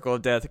of like Circle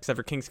of Death, except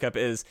for King's Cup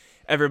is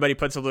everybody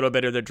puts a little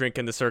bit of their drink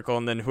in the circle,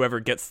 and then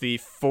whoever gets the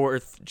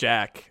 4th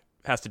jack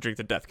has to drink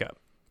the Death Cup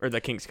or the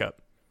King's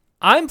Cup.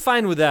 I'm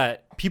fine with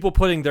that. People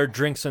putting their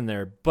drinks in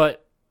there,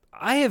 but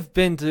I have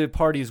been to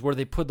parties where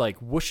they put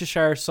like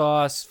Worcestershire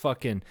sauce,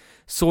 fucking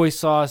soy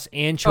sauce,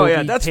 anchovy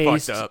paste. That's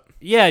fucked up.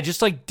 Yeah,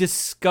 just like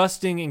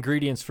disgusting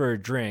ingredients for a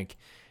drink,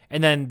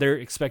 and then they're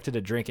expected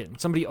to drink it, and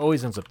somebody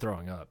always ends up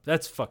throwing up.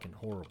 That's fucking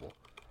horrible.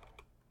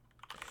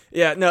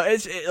 Yeah, no,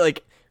 it's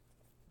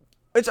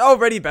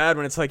already bad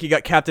when it's like you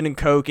got Captain and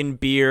Coke and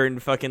beer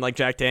and fucking like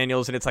Jack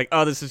Daniels, and it's like,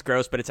 oh, this is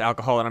gross, but it's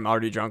alcohol and I'm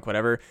already drunk,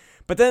 whatever.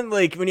 But then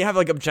like when you have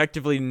like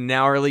objectively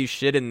gnarly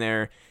shit in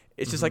there,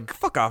 it's just like,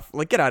 fuck off,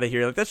 like get out of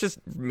here, like that's just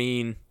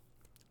mean.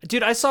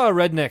 Dude, I saw a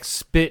redneck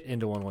spit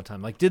into one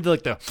time, like did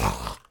like the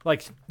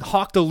like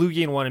hawked the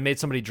loogie in one and made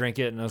somebody drink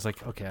it, and I was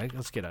like, okay,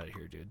 let's get out of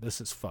here, dude.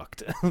 This is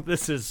fucked.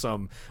 This is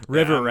some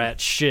river rat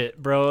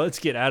shit, bro. Let's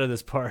get out of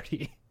this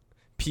party.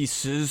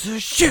 Pieces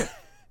of shit.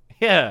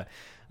 Yeah,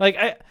 like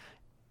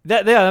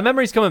that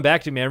memory's coming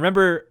back to me. I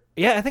remember,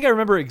 I think I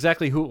remember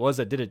exactly who it was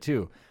that did it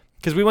too,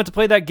 because we went to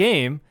play that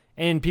game.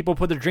 And people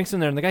put their drinks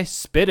in there, and the guy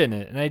spit in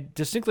it. And I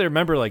distinctly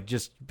remember, like,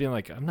 just being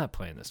like, I'm not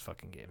playing this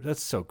fucking game.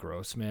 That's so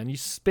gross, man. You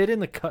spit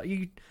in the cup.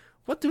 Who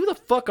the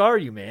fuck are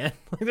you, man?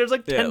 Like, there's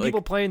like 10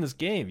 people playing this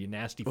game, you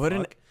nasty fuck. What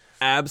an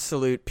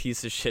absolute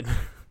piece of shit.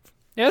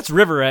 Yeah, that's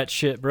river rat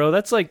shit, bro.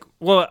 That's like,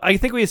 well, I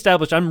think we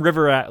established I'm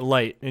river rat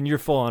light, and you're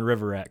full on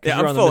river rat. Yeah,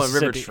 I'm full on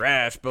river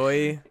trash,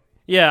 boy.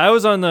 Yeah, I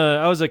was on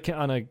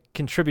a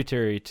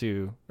contributory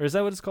to, or is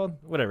that what it's called?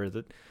 Whatever.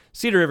 The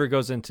Cedar River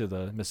goes into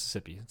the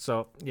Mississippi.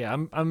 So yeah,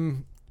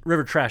 I'm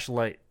river trash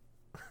light.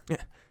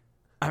 Yeah,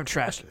 I'm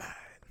trash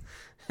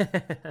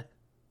light.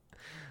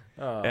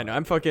 And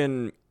I'm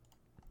fucking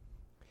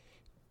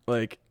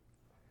like,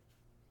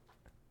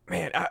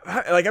 man,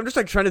 I'm just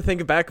like trying to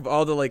think back of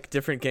all the like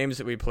different games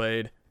that we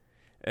played,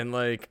 and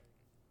like,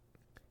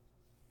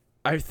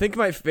 I think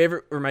my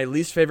favorite or my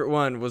least favorite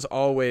one was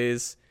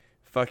always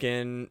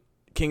fucking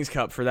King's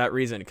Cup for that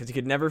reason, because you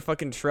could never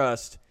fucking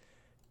trust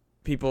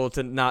people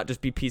to not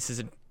just be pieces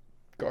of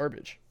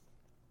garbage.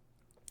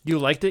 You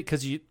liked it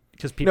because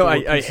people. No,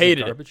 were I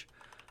hated garbage?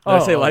 It. I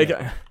say like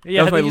yeah.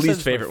 That was my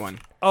least favorite one.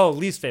 Oh,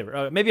 least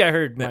favorite. Maybe I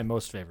heard my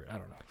most favorite. I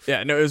don't know.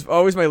 Yeah, no, it was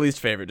always my least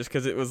favorite, just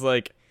because it was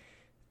like,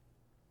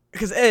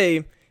 because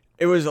it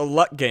was a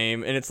luck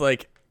game, and it's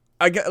like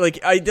I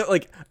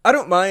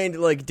don't mind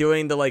like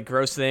doing the like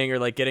gross thing or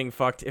like getting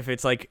fucked if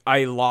it's like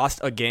I lost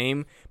a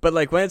game, but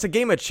like when it's a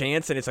game of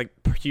chance and it's like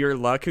pure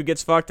luck who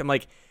gets fucked, I'm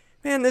like,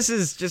 man, this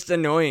is just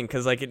annoying,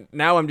 because like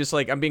now I'm just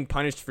like I'm being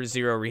punished for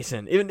zero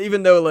reason,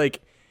 even though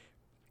like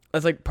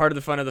That's like part of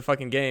the fun of the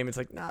fucking game. It's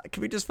like, nah,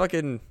 can we just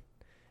fucking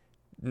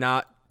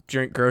not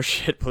drink gross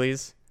shit,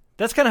 please?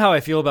 That's kind of how I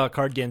feel about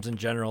card games in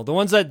general. The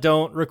ones that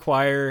don't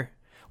require,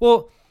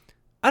 well,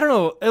 I don't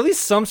know, at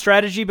least some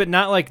strategy, but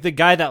not like the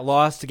guy that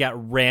lost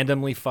got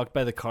randomly fucked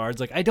by the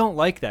cards. Like, I don't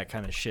like that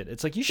kind of shit.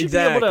 It's like, you should be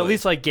able to at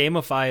least like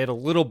gamify it a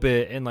little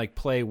bit and like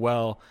play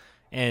well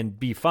and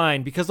be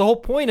fine, because the whole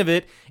point of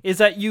it is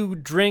that you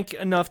drink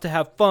enough to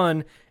have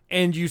fun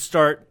and you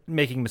start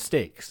making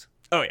mistakes.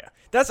 Oh yeah.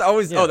 That's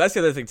always. Yeah. Oh, that's the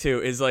other thing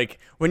too. Is like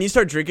when you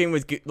start drinking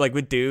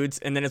with dudes,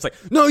 and then it's like,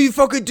 no, you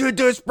fucking did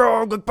this,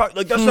 bro.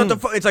 Like that's not the.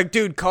 It's like,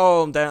 dude,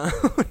 calm down.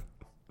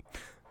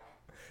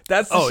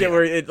 That's the shit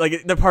where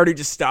the party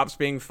just stops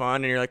being fun,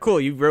 and you're like, cool,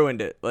 you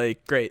ruined it.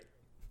 Like, great.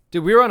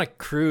 Dude, we were on a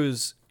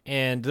cruise,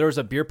 and there was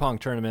a beer pong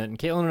tournament, and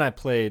Caitlin and I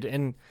played,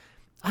 and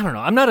I don't know,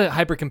 I'm not a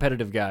hyper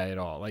competitive guy at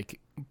all. Like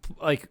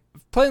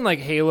playing like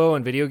Halo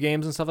and video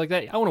games and stuff like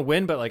that, I want to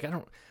win, but like I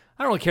don't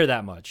really care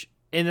that much.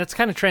 And that's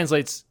kind of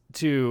translates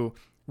to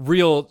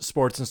real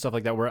sports and stuff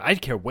like that, where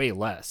I'd care way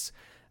less,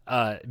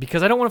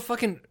 because I don't want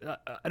to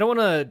I don't want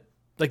to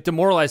like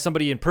demoralize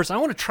somebody in person. I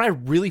want to try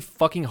really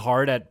fucking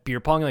hard at beer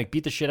pong and like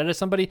beat the shit out of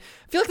somebody.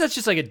 I feel like that's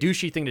just like a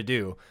douchey thing to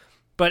do.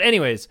 But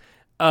anyways,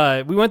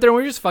 we went there and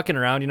we were just fucking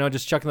around,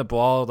 just chucking the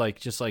ball, like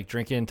just like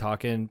drinking,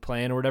 talking,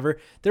 playing or whatever.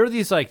 There were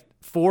these like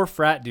 4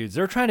 frat dudes.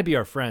 They were trying to be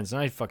our friends,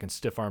 and I fucking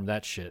stiff armed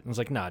that shit. And I was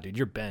like, nah, dude,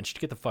 you're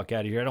benched. Get the fuck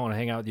out of here. I don't want to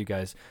hang out with you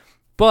guys.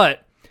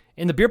 But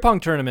in the beer pong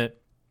tournament,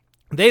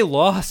 they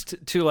lost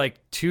to like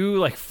 2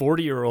 like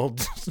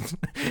 40-year-olds,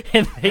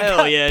 and they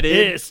got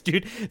pissed,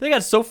 dude. They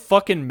got so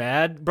fucking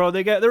mad, bro.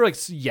 They were like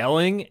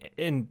yelling,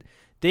 and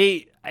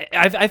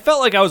I felt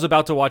like I was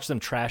about to watch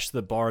them trash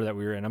the bar that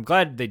we were in. I'm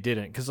glad they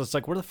didn't, because it's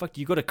like, where the fuck do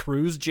you go to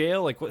cruise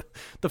jail? Like, what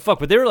the fuck?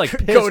 But they were like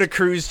pissed. Go to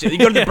cruise jail. You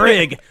go to the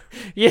brig.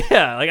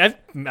 Yeah, like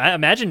I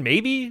imagine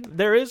maybe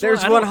there is.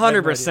 There's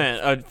 100%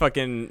 a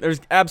fucking.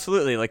 There's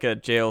absolutely like a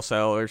jail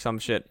cell or some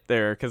shit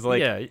there, because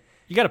like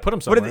you got to put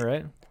them somewhere,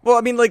 right? Well,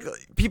 I mean, like,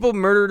 people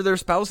murder their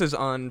spouses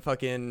on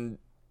fucking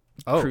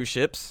cruise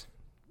ships.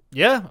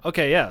 Yeah?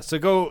 Okay, yeah. So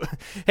go,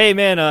 hey,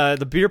 man,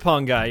 the beer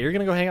pong guy, you're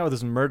going to go hang out with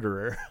this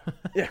murderer.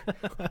 Yeah.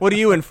 What are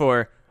you in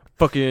for?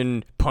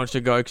 Fucking punched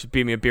a guy because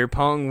beat me at beer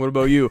pong. What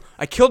about you?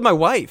 I killed my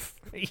wife.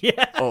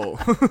 Yeah. Oh.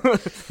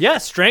 Yeah,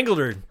 strangled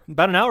her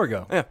about an hour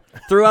ago. Yeah.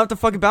 Threw out the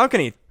fucking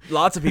balcony.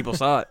 Lots of people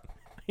saw it.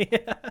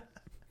 Yeah.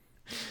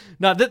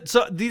 No,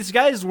 so these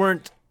guys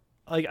weren't,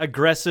 like,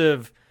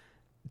 aggressive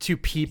to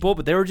people,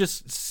 but they were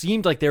just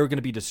seemed like they were going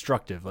to be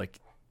destructive, like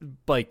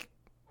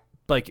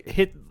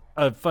hit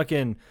a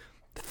fucking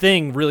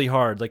thing really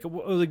hard, like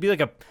be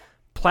like a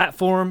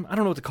platform. I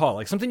don't know what to call it,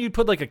 like something you'd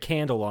put like a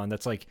candle on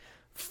that's like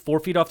 4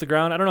 feet off the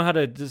ground. I don't know how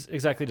to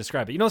exactly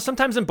describe it.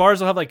 Sometimes in bars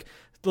they'll have like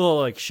little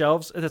like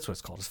shelves. That's what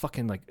it's called. It's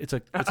fucking like it's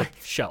a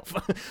shelf.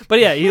 But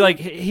yeah,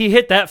 he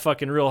hit that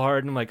fucking real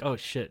hard, and I'm like, oh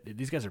shit,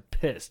 these guys are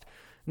pissed.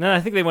 And then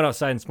I think they went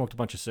outside and smoked a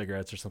bunch of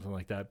cigarettes or something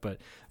like that.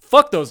 But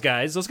fuck those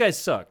guys. Those guys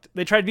sucked.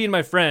 They tried being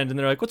my friend, and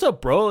they're like, "What's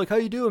up, bro? Like, how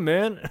you doing,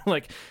 man?" And I'm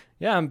like,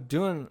 "Yeah, I'm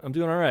doing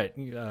all right."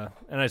 And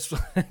I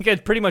think I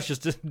pretty much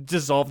just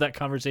dissolved that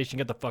conversation,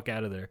 get the fuck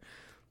out of there,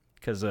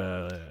 because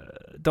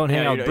don't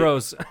hang out with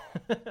bros.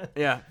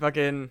 Yeah,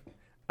 fucking.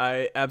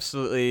 I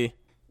absolutely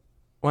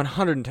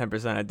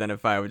 110%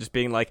 identify with just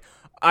being like,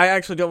 I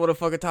actually don't want to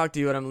fucking talk to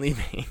you, and I'm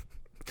leaving.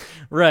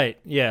 Right.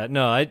 Yeah.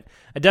 No, I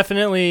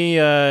definitely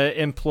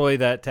employ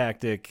that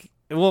tactic.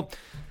 Well,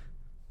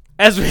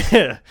 I'm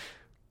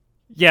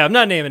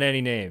not naming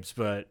any names,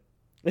 but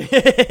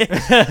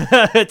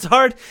it's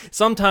hard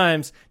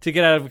sometimes to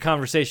get out of a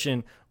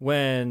conversation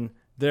when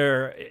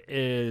there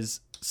is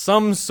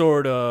some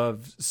sort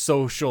of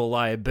social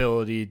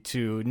liability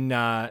to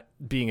not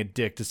being a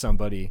dick to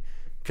somebody,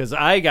 because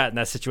I got in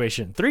that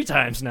situation 3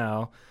 times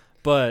now,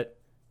 but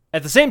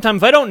at the same time,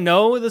 if I don't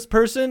know this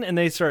person and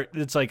they start,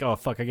 it's like, oh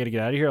fuck, I gotta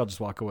get out of here. I'll just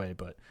walk away.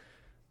 But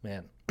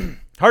man,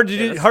 hard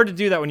to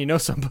do that when you know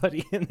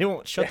somebody and they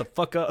won't shut the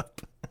fuck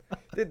up.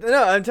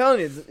 No, I'm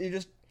telling you,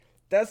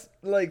 that's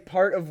like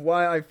part of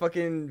why I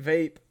fucking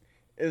vape,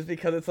 is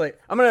because it's like,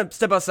 I'm gonna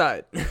step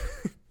outside.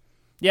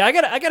 Yeah,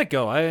 I gotta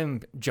go. I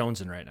am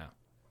jonesing right now.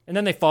 And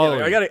then they follow.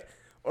 Yeah, like, I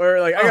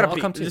gotta I'll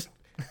pee. come too. Just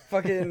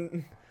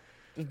fucking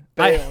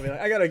bail. I'll be like,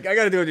 I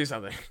gotta do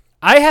something.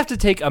 I have to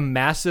take a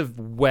massive,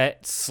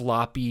 wet,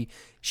 sloppy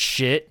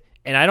shit,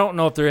 and I don't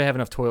know if they have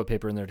enough toilet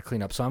paper in there to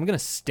clean up, so I'm going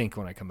to stink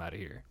when I come out of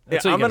here.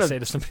 That's what you got to say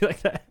to somebody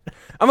like that.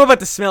 I'm about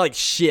to smell like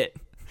shit.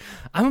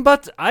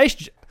 I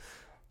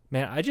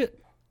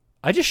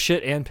just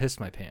shit and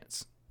pissed my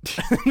pants.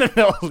 And then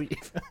I'll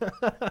leave.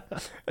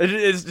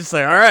 It's just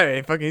like, all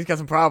right, fucking, he's got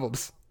some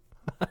problems.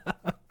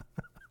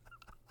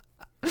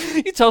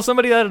 You tell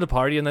somebody that at a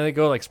party, and then they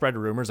go like spread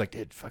rumors like,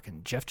 dude,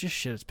 fucking Jeff just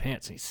shit his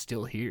pants and he's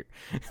still here.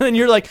 And then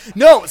you're like,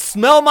 no,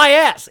 smell my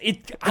ass.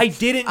 I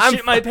didn't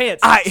shit my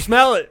pants.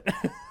 Smell it.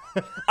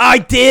 I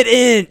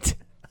didn't.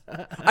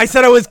 I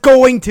said I was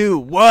going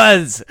to.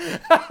 I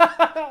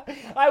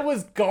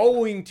was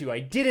going to. I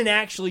didn't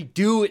actually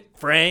do it,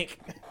 Frank.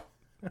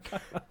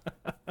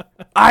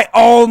 I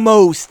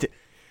almost.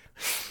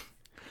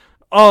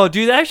 Oh,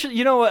 dude, actually,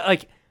 you know what?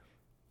 Like,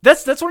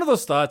 that's one of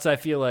those thoughts I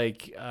feel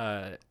like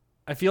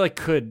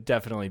could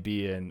definitely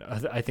be in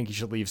I think you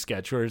should leave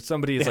sketch where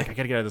somebody is like, I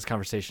gotta get out of this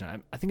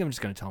conversation. I think I'm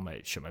just gonna tell him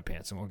I shit my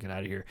pants and we'll get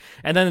out of here.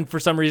 And then for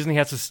some reason he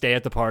has to stay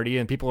at the party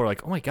and people are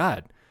like, oh my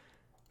god,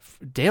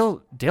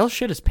 Dale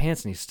shit his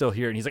pants and he's still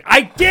here. And he's like,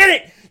 I get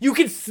it. You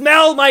can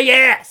smell my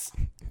ass.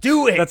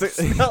 Do it.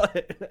 Smell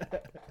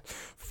it.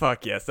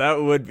 Fuck yes,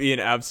 that would be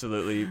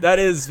that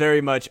is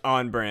very much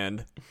on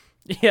brand.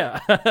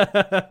 Yeah.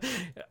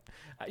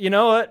 You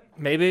know what?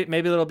 Maybe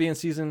it'll be in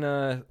season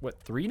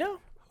 3 now?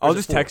 I'll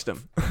just text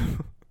him.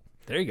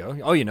 There you go.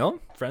 Oh, you know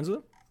him? Friends with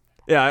him?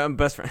 Yeah, I'm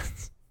best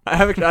friends.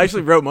 I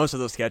actually wrote most of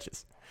those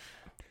sketches.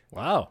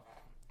 Wow.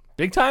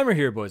 Big timer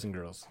here, boys and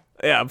girls.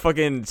 Yeah, I'm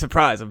fucking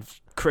surprised. I'm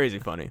crazy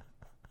funny.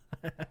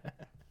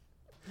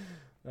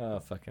 Oh,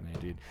 fucking A,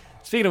 dude.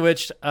 Speaking of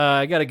which,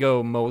 I gotta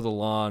go mow the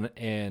lawn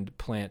and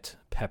plant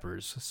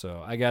peppers.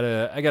 So I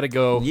gotta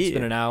go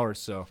spend an hour.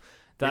 So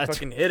that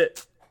fucking hit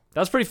it.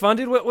 That was pretty fun,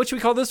 dude. What should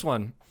we call this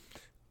one?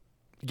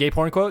 Gay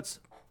porn quotes?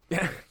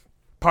 Yeah.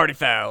 Party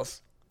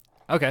fouls.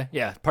 Okay,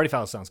 yeah. Party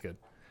fouls sounds good.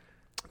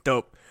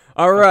 Dope.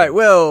 All right,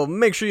 well,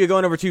 make sure you're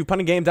going over to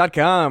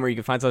punandgame.com where you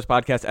can find such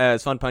podcasts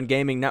as Fun Pun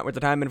Gaming, Not Worth the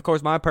Time, and of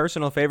course my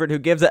personal favorite, Who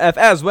Gives a F,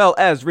 as well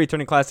as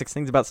Returning Classics,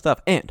 Things About Stuff,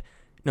 and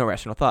No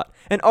Rational Thought.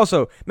 And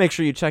also, make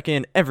sure you check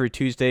in every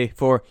Tuesday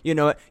for You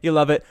Know It, You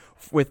Love It,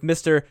 with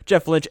Mr.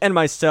 Jeff Lynch and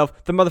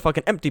myself, the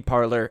motherfucking Empty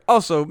Parlor.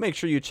 Also, make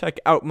sure you check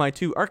out my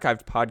 2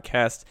 archived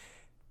podcasts,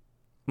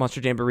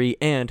 Monster Jamboree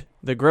and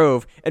The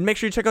Grove. And make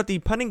sure you check out the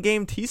Pun and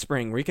Game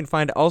Teespring, where you can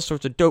find all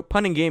sorts of dope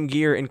Pun and Game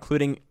gear,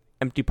 including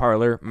Empty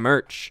Parlor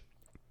merch.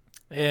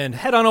 And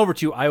head on over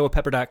to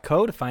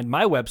iowapepper.co to find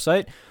my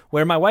website,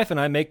 where my wife and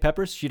I make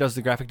peppers. She does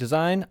the graphic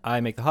design.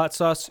 I make the hot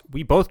sauce.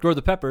 We both grow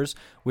the peppers.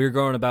 We're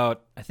growing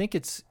about, I think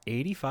it's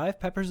 85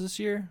 peppers this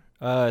year.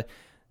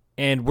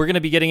 And we're going to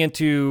be getting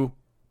into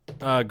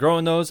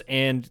growing those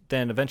and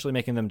then eventually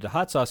making them to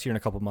hot sauce here in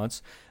a couple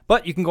months.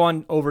 But you can go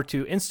on over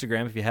to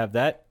Instagram if you have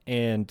that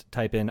and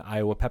type in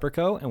Iowa Pepper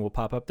Co. and we'll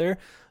pop up there.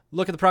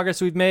 Look at the progress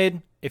we've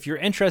made. If you're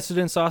interested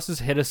in sauces,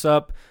 hit us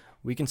up.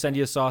 We can send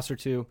you a sauce or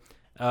two.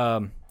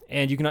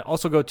 And you can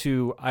also go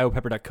to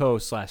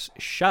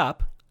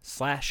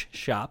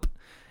iowapepper.co/shop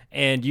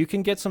and you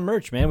can get some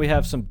merch, man. We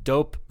have some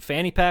dope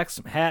fanny packs,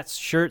 some hats,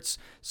 shirts,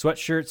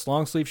 sweatshirts,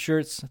 long sleeve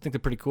shirts. I think they're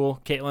pretty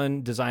cool.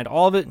 Caitlin designed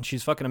all of it, and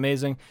she's fucking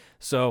amazing.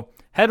 So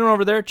head on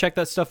over there, check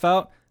that stuff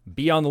out.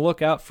 Be on the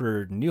lookout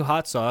for new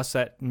hot sauce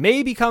that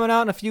may be coming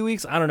out in a few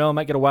weeks. I don't know. I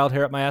might get a wild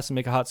hair up my ass and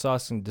make a hot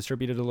sauce and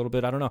distribute it a little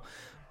bit. I don't know.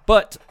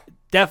 But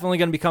definitely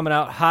going to be coming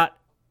out hot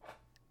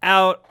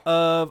out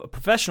of a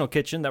professional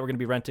kitchen that we're going to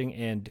be renting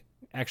and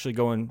actually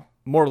going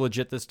more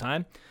legit this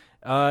time.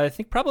 I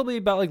think probably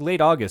about like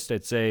late August,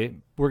 I'd say,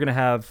 we're going to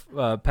have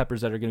peppers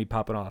that are going to be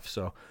popping off.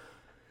 So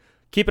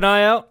keep an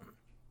eye out.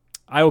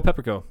 Iowa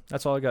Pepper Co.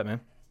 That's all I got,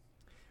 man.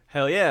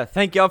 Hell yeah.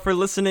 Thank y'all for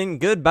listening.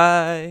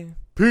 Goodbye.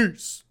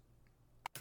 Peace.